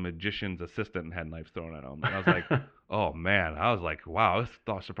 "No, he's a magician's assistant and had knives thrown at him." And I was like, "Oh man," I was like, "Wow,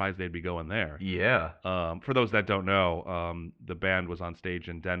 I was surprised they'd be going there." Yeah. For those that don't know, the band was on stage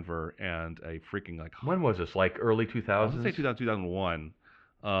in Denver, and a freaking When was this? Like early I was 2000s? gonna say 2000, 2001.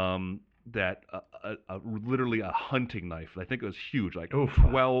 That literally a hunting knife. I think it was huge, like Oof.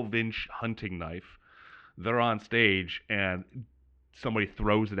 12-inch hunting knife. They're on stage and somebody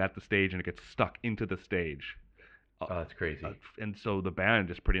throws it at the stage and it gets stuck into the stage. Oh, that's crazy. And so the band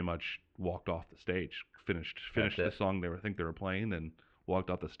just pretty much walked off the stage, finished That's the it. song they were playing, and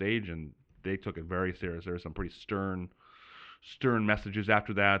walked off the stage. And they took it very serious. There were some pretty stern messages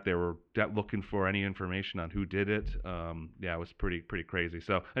after that. They were looking for any information on who did it. Yeah, it was pretty crazy.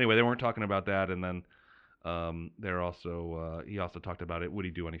 So anyway, they weren't talking about that. And then they're also he also talked about it. Would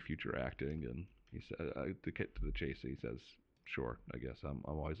he do any future acting? And he said to get to the chase, he says, "Sure, I guess I'm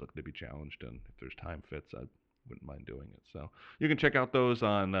always looking to be challenged, and if there's time fits, I wouldn't mind doing it." So you can check out those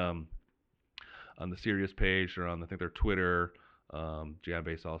on the Sirius page or on I think their Twitter.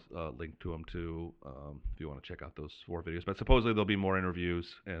 Jambase also linked to them too if you want to check out those 4 videos. But supposedly there'll be more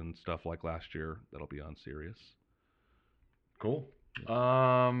interviews and stuff like last year that'll be on Sirius. Cool.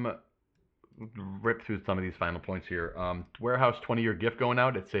 Rip through some of these final points here. Warehouse 20-year gift going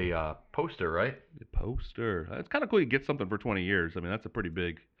out. It's a poster, right? The poster. It's kind of cool you get something for 20 years. I mean, that's a pretty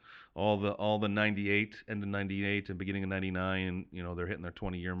big. All the 98, end of 98 and beginning of 99, they're hitting their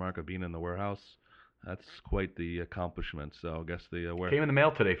 20-year mark of being in the warehouse. That's quite the accomplishment. So I guess the Came in the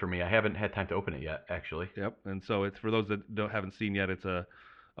mail today for me. I haven't had time to open it yet, actually. Yep. And so it's for those that haven't seen yet. It's a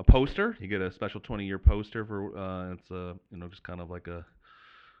poster. You get a special 20-year poster for it's just kind of like a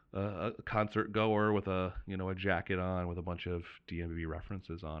concert goer with a jacket on with a bunch of DMV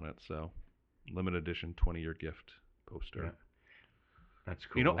references on it. So limited edition 20-year gift poster. Yeah. That's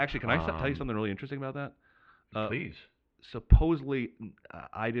cool. Actually, can I tell you something really interesting about that? Please. Supposedly,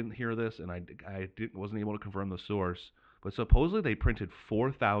 I didn't hear this, and I wasn't able to confirm the source, but supposedly they printed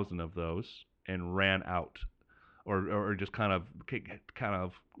 4,000 of those and ran out, or just kind of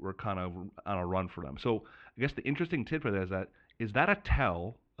were kind of on a run for them. So I guess the interesting tidbit is that a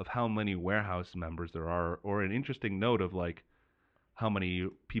tell of how many warehouse members there are, or an interesting note of like how many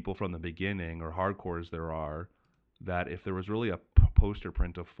people from the beginning or hardcores there are, that if there was really a poster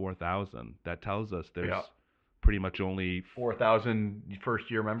print of 4,000, that tells us there's pretty much only 4,000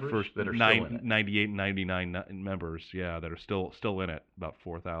 first-year members that are still in it. 98, 99 members, that are still in it, about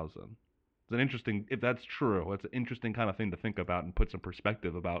 4,000. It's an interesting, if that's true, it's an interesting kind of thing to think about and put some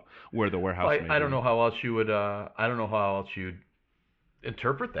perspective about where the warehouse may be. I don't know how else you would. I don't know how else you'd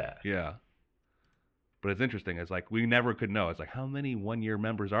interpret that. Yeah. But it's interesting. It's like we never could know. It's like how many 1-year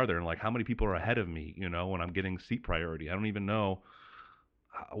members are there, and like how many people are ahead of me. When I'm getting seat priority, I don't even know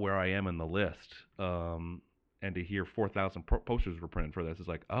where I am in the list. And to hear 4,000 posters were printed for this is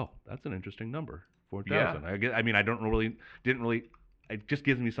like, oh, that's an interesting number. 4,000. Yeah. I mean, I didn't really it just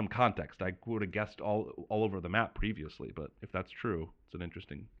gives me some context. I would have guessed all over the map previously, but if that's true, it's an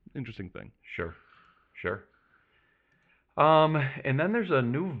interesting thing. Sure. And then there's a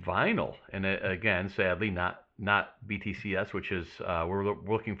new vinyl, and again, sadly, not BTCS, which is we're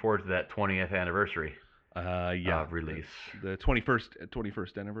looking forward to that 20th anniversary release. The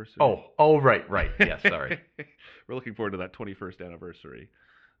 21st anniversary. Oh, right. Yes, sorry. We're looking forward to that 21st anniversary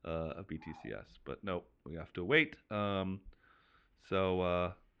of BTCS, but no, we have to wait.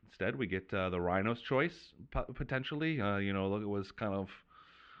 So instead, we get the Rhino's Choice potentially. It was kind of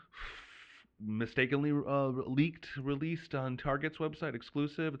mistakenly released on Target's website,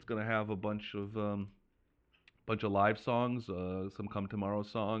 exclusive. It's going to have a bunch of live songs, some Come Tomorrow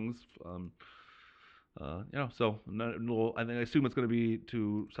songs. So I assume it's going to be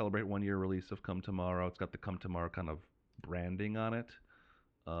to celebrate 1 year release of Come Tomorrow. It's got the Come Tomorrow kind of branding on it.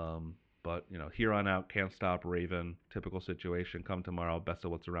 But here on out, Can't Stop, Raven, Typical Situation, Come Tomorrow, Best of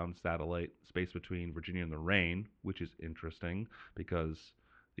What's Around, Satellite, Space Between, Virginia and the Rain, which is interesting because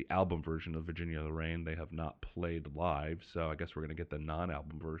the album version of Virginia and the Rain they have not played live. So I guess we're going to get the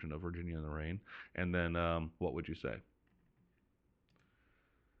non-album version of Virginia and the Rain. And then what would you say?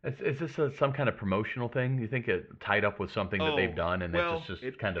 Is this some kind of promotional thing? You think it tied up with something that they've done, and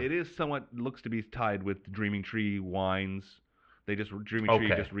it's kind of... It is somewhat looks to be tied with Dreaming Tree wines. Dreaming Tree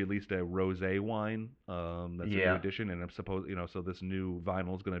just released a rosé wine. That's a new edition, and I'm supposed so this new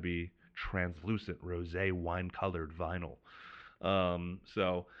vinyl is going to be translucent rosé wine colored vinyl.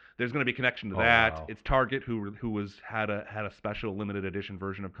 So there's going to be connection to that. Wow. It's Target who had a special limited edition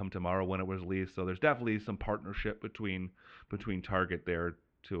version of Come Tomorrow when it was released. So there's definitely some partnership between Target there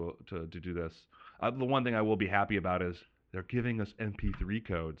to do this. The one thing I will be happy about is they're giving us MP3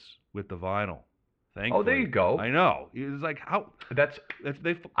 codes with the vinyl. Thankfully. Oh, there you go. I know. It's like how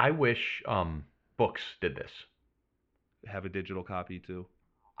I wish books did this. Have a digital copy too.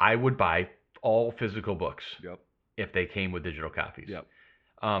 I would buy all physical books. Yep. If they came with digital copies. Yep.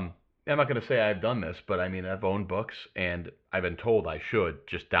 I'm not going to say I've done this, but I mean I've owned books and I've been told I should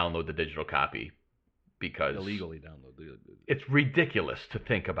just download the digital copy because illegally download the it's ridiculous to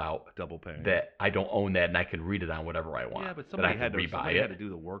think about double paying that I don't own that and I can read it on whatever I want. Yeah, but somebody had to do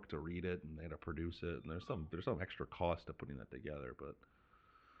the work to read it and they had to produce it, and there's some extra cost to putting that together, but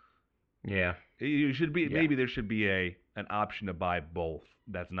yeah, you should be maybe there should be an option to buy both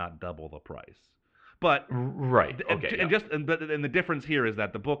that's not double the price. But right, okay, and the difference here is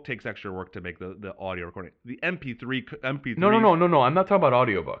that the book takes extra work to make the audio recording. The MP3. No. I'm not talking about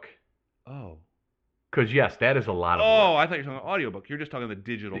audiobook. Oh. Because yes, that is a lot of. Oh, work. I thought you were talking audiobook. You're just talking the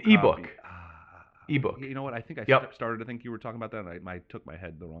digital ebook. Ebook. You know what? I think I started to think you were talking about that, and I took my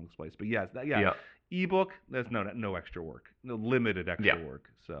head the wrong place. But yes, ebook. There's no extra work, no limited extra work.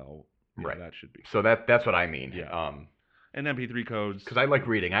 So that should be. So that's what I mean. Yeah. And MP3 codes. Because I like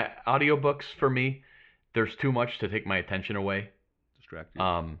reading. Audiobooks for me. There's too much to take my attention away. Distract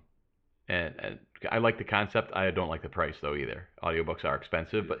you. And I like the concept. I don't like the price though either. Audiobooks are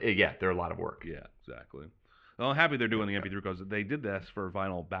expensive, but they're a lot of work. Yeah, exactly. Well, I'm happy they're doing the MP3 codes. They did this for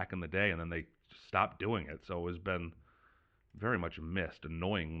vinyl back in the day, and then they stopped doing it. So it's been very much missed.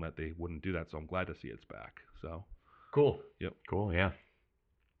 Annoying that they wouldn't do that. So I'm glad to see it's back. So cool. Yep. Cool. Yeah.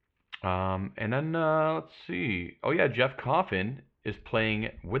 And then let's see. Oh yeah, Jeff Coffin is playing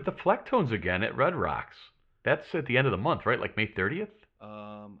with the Flecktones again at Red Rocks. That's at the end of the month, right? Like May 30th?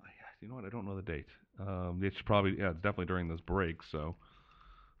 You know what? I don't know the date. It's probably it's definitely during this break. So,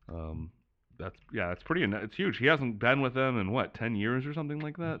 it's pretty. It's huge. He hasn't been with them in 10 years or something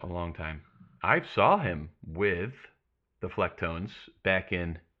like that. A long time. I saw him with the Flecktones back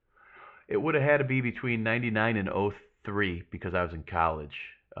in. It would have had to be between '99 and '03 because I was in college.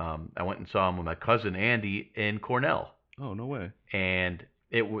 I went and saw him with my cousin Andy in Cornell. Oh, no way. And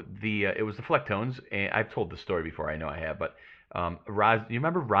it was the Flecktones, and I've told this story before. I know I have, but you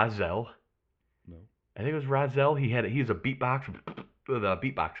remember Rozelle? No. I think it was Rozelle. He's a beatbox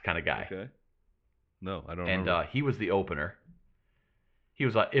kind of guy. Okay. No, I don't remember. And he was the opener. He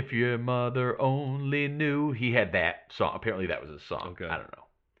was like, "If your mother only knew." He had that song. Apparently, that was his song. Okay. I don't know.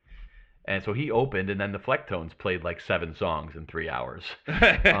 And so he opened, and then the Flecktones played like 7 songs in 3 hours.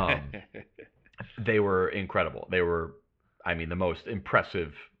 They were incredible. They were, the most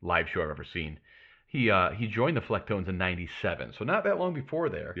impressive live show I've ever seen. He joined the Flecktones in '97, so not that long before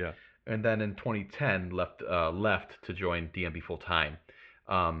there. Yeah. And then in 2010 left to join DMB full time.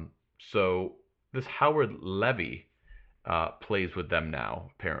 So this Howard Levy plays with them now,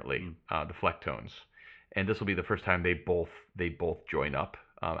 apparently, the Flecktones, and this will be the first time they both join up.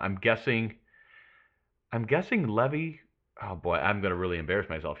 I'm guessing Levy. Oh boy, I'm gonna really embarrass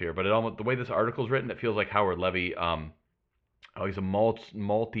myself here, but the way this article is written, it feels like Howard Levy Oh, he's a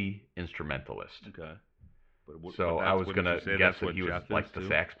multi-instrumentalist. Okay. So I was wouldn't gonna you say guess that's that what he was Jeff like is, the too?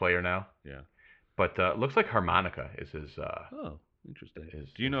 sax player now. Yeah. But looks like harmonica is his Oh, interesting.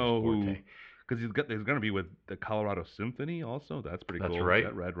 is Do you is his know who? forte. Because he's going to be with the Colorado Symphony also. That's pretty That's cool. right.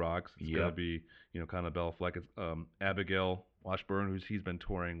 At Red Rocks. It's going to Yep. be kind of Bella Fleck. It's Abigail Washburn, he's been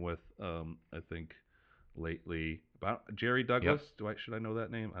touring with. I think lately. About Jerry Douglas. Should I know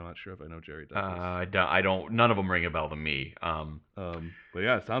that name? I'm not sure if I know Jerry Douglas. I don't. None of them ring a bell to me. But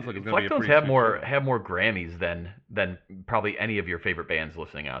yeah, it sounds like it's going to be a Flecktones pretty have sweet more show. have more Grammys than probably any of your favorite bands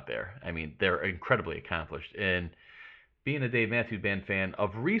listening out there. I mean, they're incredibly accomplished. And being a Dave Matthews Band fan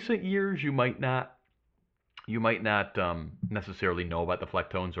of recent years, you might not necessarily know about the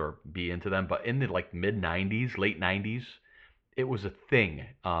Flecktones or be into them, but in the like mid '90s, late '90s, it was a thing.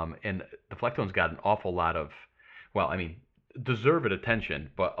 And the Flecktones got an awful lot of, well, I mean, deserved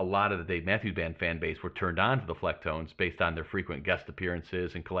attention, but a lot of the Dave Matthews Band fan base were turned on to the Flecktones based on their frequent guest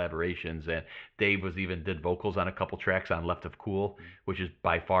appearances and collaborations. And Dave did vocals on a couple tracks on Left of Cool, which is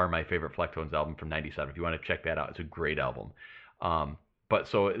by far my favorite Flecktones album from '97. If you want to check that out, it's a great album. But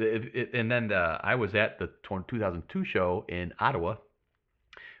so, and then I was at the 2002 show in Ottawa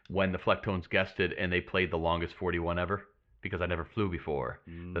when the Flecktones guested and they played the longest 41 ever because I never flew before.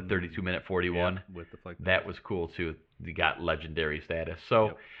 The 32-minute 41. Yeah, with the Flecktones. That was cool too. They got legendary status. So,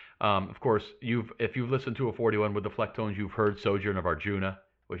 Yep. Of course, if you've listened to a 41 with the Flecktones, you've heard Sojourn of Arjuna,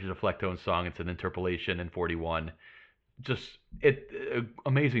 which is a Flecktones song. It's an interpolation in 41. Just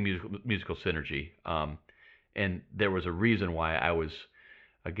amazing musical synergy. And there was a reason why I was,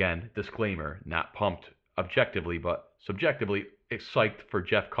 again, disclaimer, not pumped objectively, but subjectively psyched for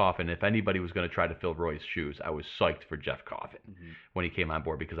Jeff Coffin. If anybody was going to try to fill Roy's shoes, I was psyched for Jeff Coffin when he came on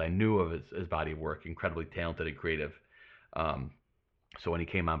board because I knew of his body of work, incredibly talented and creative. So when he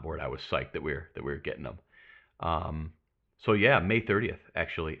came on board, I was psyched that we were getting him. So yeah, May 30th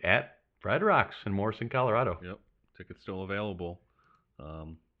actually at Red Rocks in Morrison, Colorado. Yep, tickets still available.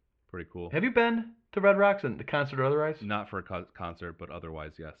 Pretty cool. Have you been to Red Rocks and the concert or otherwise? Not for a concert, but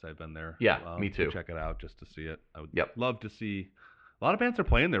otherwise, yes, I've been there. Yeah, me too. To check it out, just to see it. I would Yep. love to see. A lot of bands are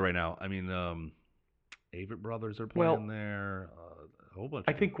playing there right now. I mean, Avett Brothers are playing there. A whole bunch.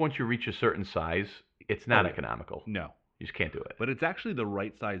 I think once you reach a certain size, it's not economical. No, you just can't do it. but it's actually the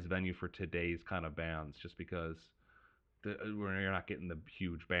right size venue for today's kind of bands, just because you're not getting the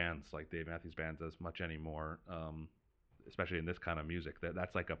huge bands like Dave Matthews Bands as much anymore. Especially in this kind of music,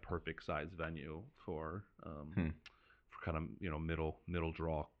 that's like a perfect size venue for kind of middle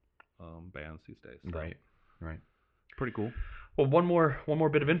draw bands these days. So, Right. pretty cool. Well, one more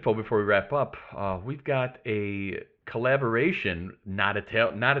bit of info before we wrap up. We've got a collaboration, not a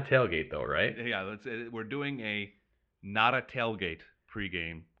tailgate though, right? Yeah, we're doing a not a tailgate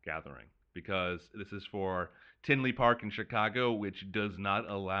pregame gathering because this is for Tinley Park in Chicago, which does not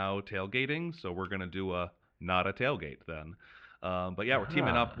allow tailgating. So we're gonna do a not a tailgate then. But yeah, we're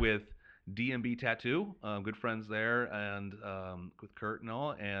teaming up with DMB Tattoo, good friends there, and with Kurt and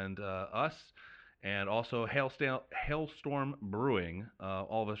all, and us, and also Hailstorm Brewing.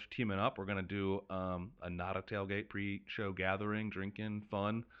 All of us are teaming up. We're going to do a not a tailgate pre-show gathering, drinking,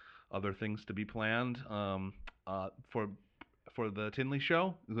 fun, other things to be planned for the Tinley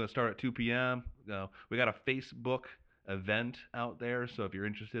show. It's going to start at 2 p.m. We got a Facebook event out there, so if you're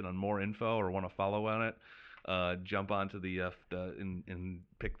interested on more info or want to follow on it, jump onto and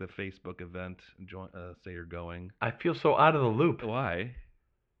pick the Facebook event and join, say you're going. I feel so out of the loop. Why?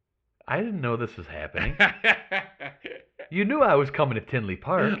 I didn't know this was happening. You knew I was coming to Tinley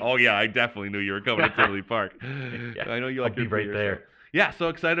Park. Oh yeah, I definitely knew you were coming to Tinley Park. Yeah, I know you like I'll be right there. So. Yeah, so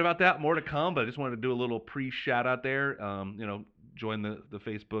excited about that. More to come, but I just wanted to do a little pre-shout out there. Join the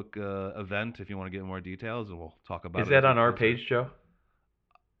Facebook event if you want to get more details, and we'll talk about it. Is that on our page, Joe?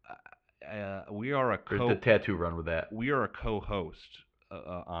 We are Or is the tattoo run with that? We are a co-host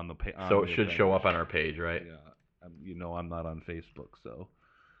on the page. So it should show up on our page, right? Yeah. I'm not on Facebook, so.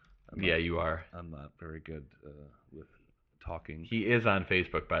 You are. I'm not very good with talking. He is on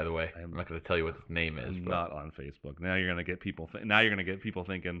Facebook, by the way. I'm not going to tell you what his name is. I'm not on Facebook. Now you're going to get people. Now you're going to get people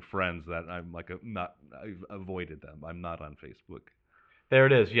thinking friends that I'm like not. I've avoided them. I'm not on Facebook. There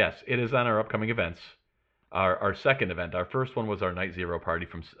it is. Yes, it is on our upcoming events. Our second event. Our first one was our Night Zero party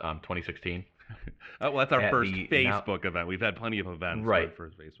from 2016. Well, that's our first Facebook event. We've had plenty of events. Right. For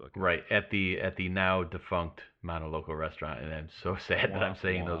Facebook. Right. At the now defunct Mono Loco restaurant, and I'm so sad that I'm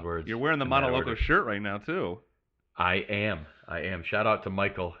saying those words. You're wearing the Mono Loco shirt right now too. I am. Shout out to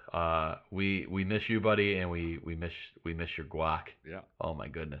Michael. We miss you, buddy, and we miss your guac. Yeah. Oh my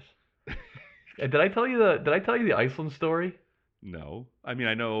goodness. Did I tell you the Iceland story? No. I mean,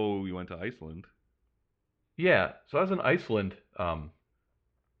 I know you went to Iceland. Yeah, so I was in Iceland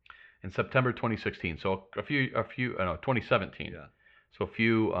in September 2016. So a few, no, 2017. Yeah. So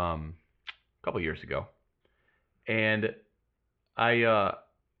couple years ago, and I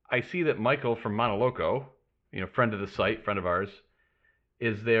see that Michael from Monoloco, friend of the site, friend of ours,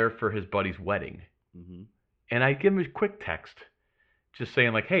 is there for his buddy's wedding, and I give him a quick text, just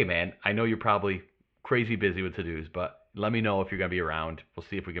saying like, "Hey man, I know you're probably crazy busy with to-dos, but let me know if you're gonna be around. We'll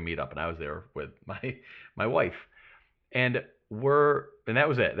see if we can meet up." And I was there with my wife, and that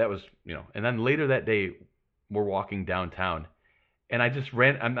was it. That was and then later that day, we're walking downtown. And I just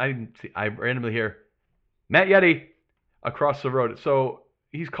I randomly hear Matt Yeti across the road. So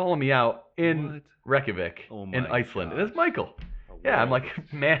he's calling me out in Reykjavik in Iceland. And it's Michael. Yeah, I'm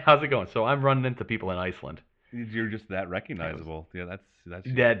like, man, how's it going? So I'm running into people in Iceland. You're just that recognizable. Yeah,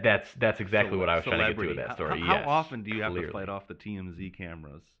 that's exactly what I was trying to get to with that story. How often do you have to fight off the TMZ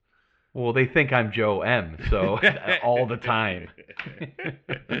cameras? Well, they think I'm Joe M, so all the time.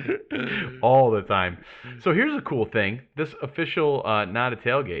 All the time. So here's a cool thing. This official Not a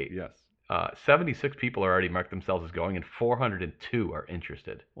Tailgate. Yes. 76 people are already marked themselves as going, and 402 are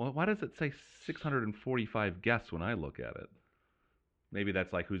interested. Well, why does it say 645 guests when I look at it? Maybe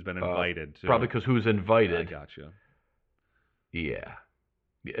that's like who's been invited. Probably because who's invited. I gotcha. Yeah.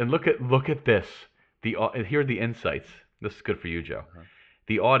 And look at this. Here are the insights. This is good for you, Joe. Uh-huh.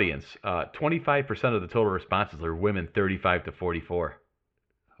 The audience, 25% of the total responses are women 35 to 44.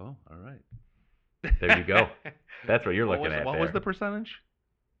 Oh, all right. There you go. That's what you're looking at. What was the percentage?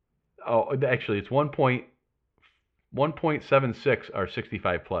 Oh, actually, it's 1.76 are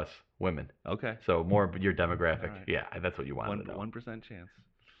 65 plus women. Okay. So more of your demographic. Right. Yeah, that's what you wanted to know. 1% chance.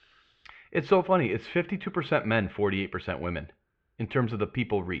 It's so funny. It's 52% men, 48% women in terms of the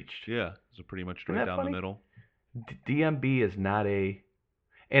people reached. Yeah, so pretty much straight down the middle. DMB is not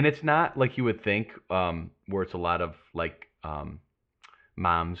and it's not like you would think, where it's a lot of like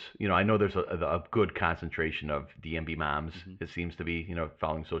moms. I know there's a good concentration of DMB moms. Mm-hmm. It seems to be,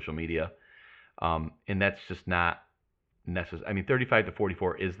 following social media, and that's just not necessary. I mean, 35 to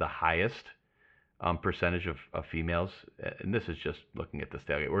 44 is the highest percentage of females, and this is just looking at this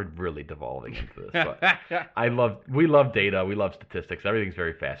tailgate. We're really devolving into this, but we love data, we love statistics. Everything's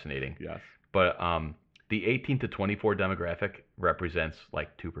very fascinating. Yes, but the 18 to 24 demographic represents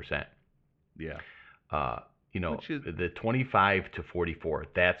like 2%. Yeah. The 25 to 44,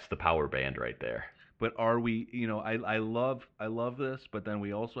 that's the power band right there. But are we, I love this, but then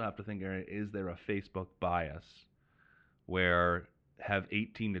we also have to think, is there a Facebook bias where have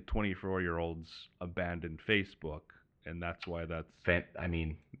 18 to 24-year-olds abandoned Facebook, and that's why that's...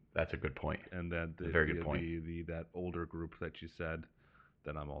 that's a good point. And then a very good point. That older group that you said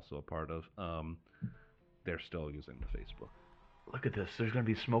that I'm also a part of, they're still using the Facebook. Look at this. There's going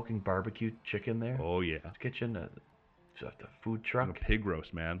to be smoking barbecue chicken there. Oh, yeah. Kitchen, a food truck. A pig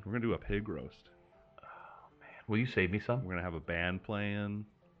roast, man. We're going to do a pig roast. Oh, man. Will you save me some? We're going to have a band playing.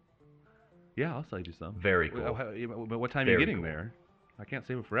 Yeah, I'll save you some. Very cool. But what time are you getting there? I can't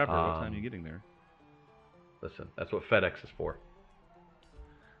save it forever. What time are you getting there? Listen, that's what FedEx is for.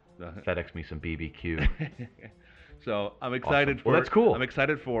 FedEx me some BBQ. So I'm excited for. Well, that's cool. I'm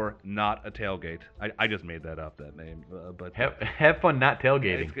excited for Not a Tailgate. I just made that up, that name. But have fun not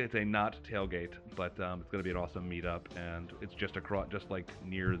tailgating. It's a not tailgate, but it's going to be an awesome meetup, and it's just like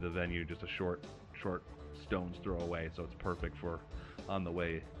near the venue, just a short stone's throw away. So it's perfect for on the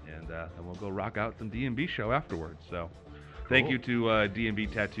way, and we'll go rock out some DMB show afterwards. So. Cool. Thank you to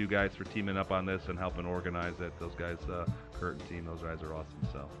DMB Tattoo guys for teaming up on this and helping organize it. Those guys, Kurt and team, those guys are awesome.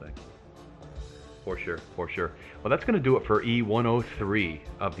 So thanks. For sure. Well, that's going to do it for E103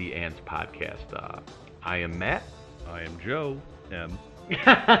 of the Ants podcast. I am Matt. I am Joe M.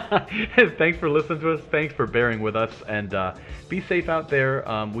 Thanks for listening to us. Thanks for bearing with us. And be safe out there.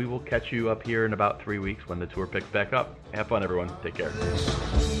 We will catch you up here in about 3 weeks when the tour picks back up. Have fun, everyone. Take care.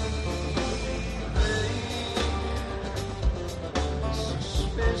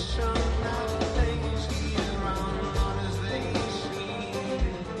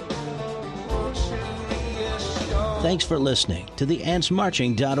 Thanks for listening to the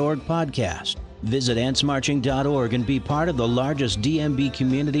AntsMarching.org podcast. Visit AntsMarching.org and be part of the largest DMB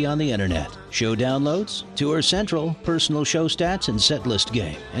community on the internet. Show downloads, Tour Central, personal show stats and setlist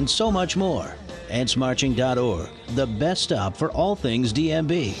game, and so much more. AntsMarching.org, the best stop for all things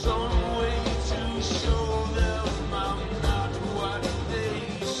DMB.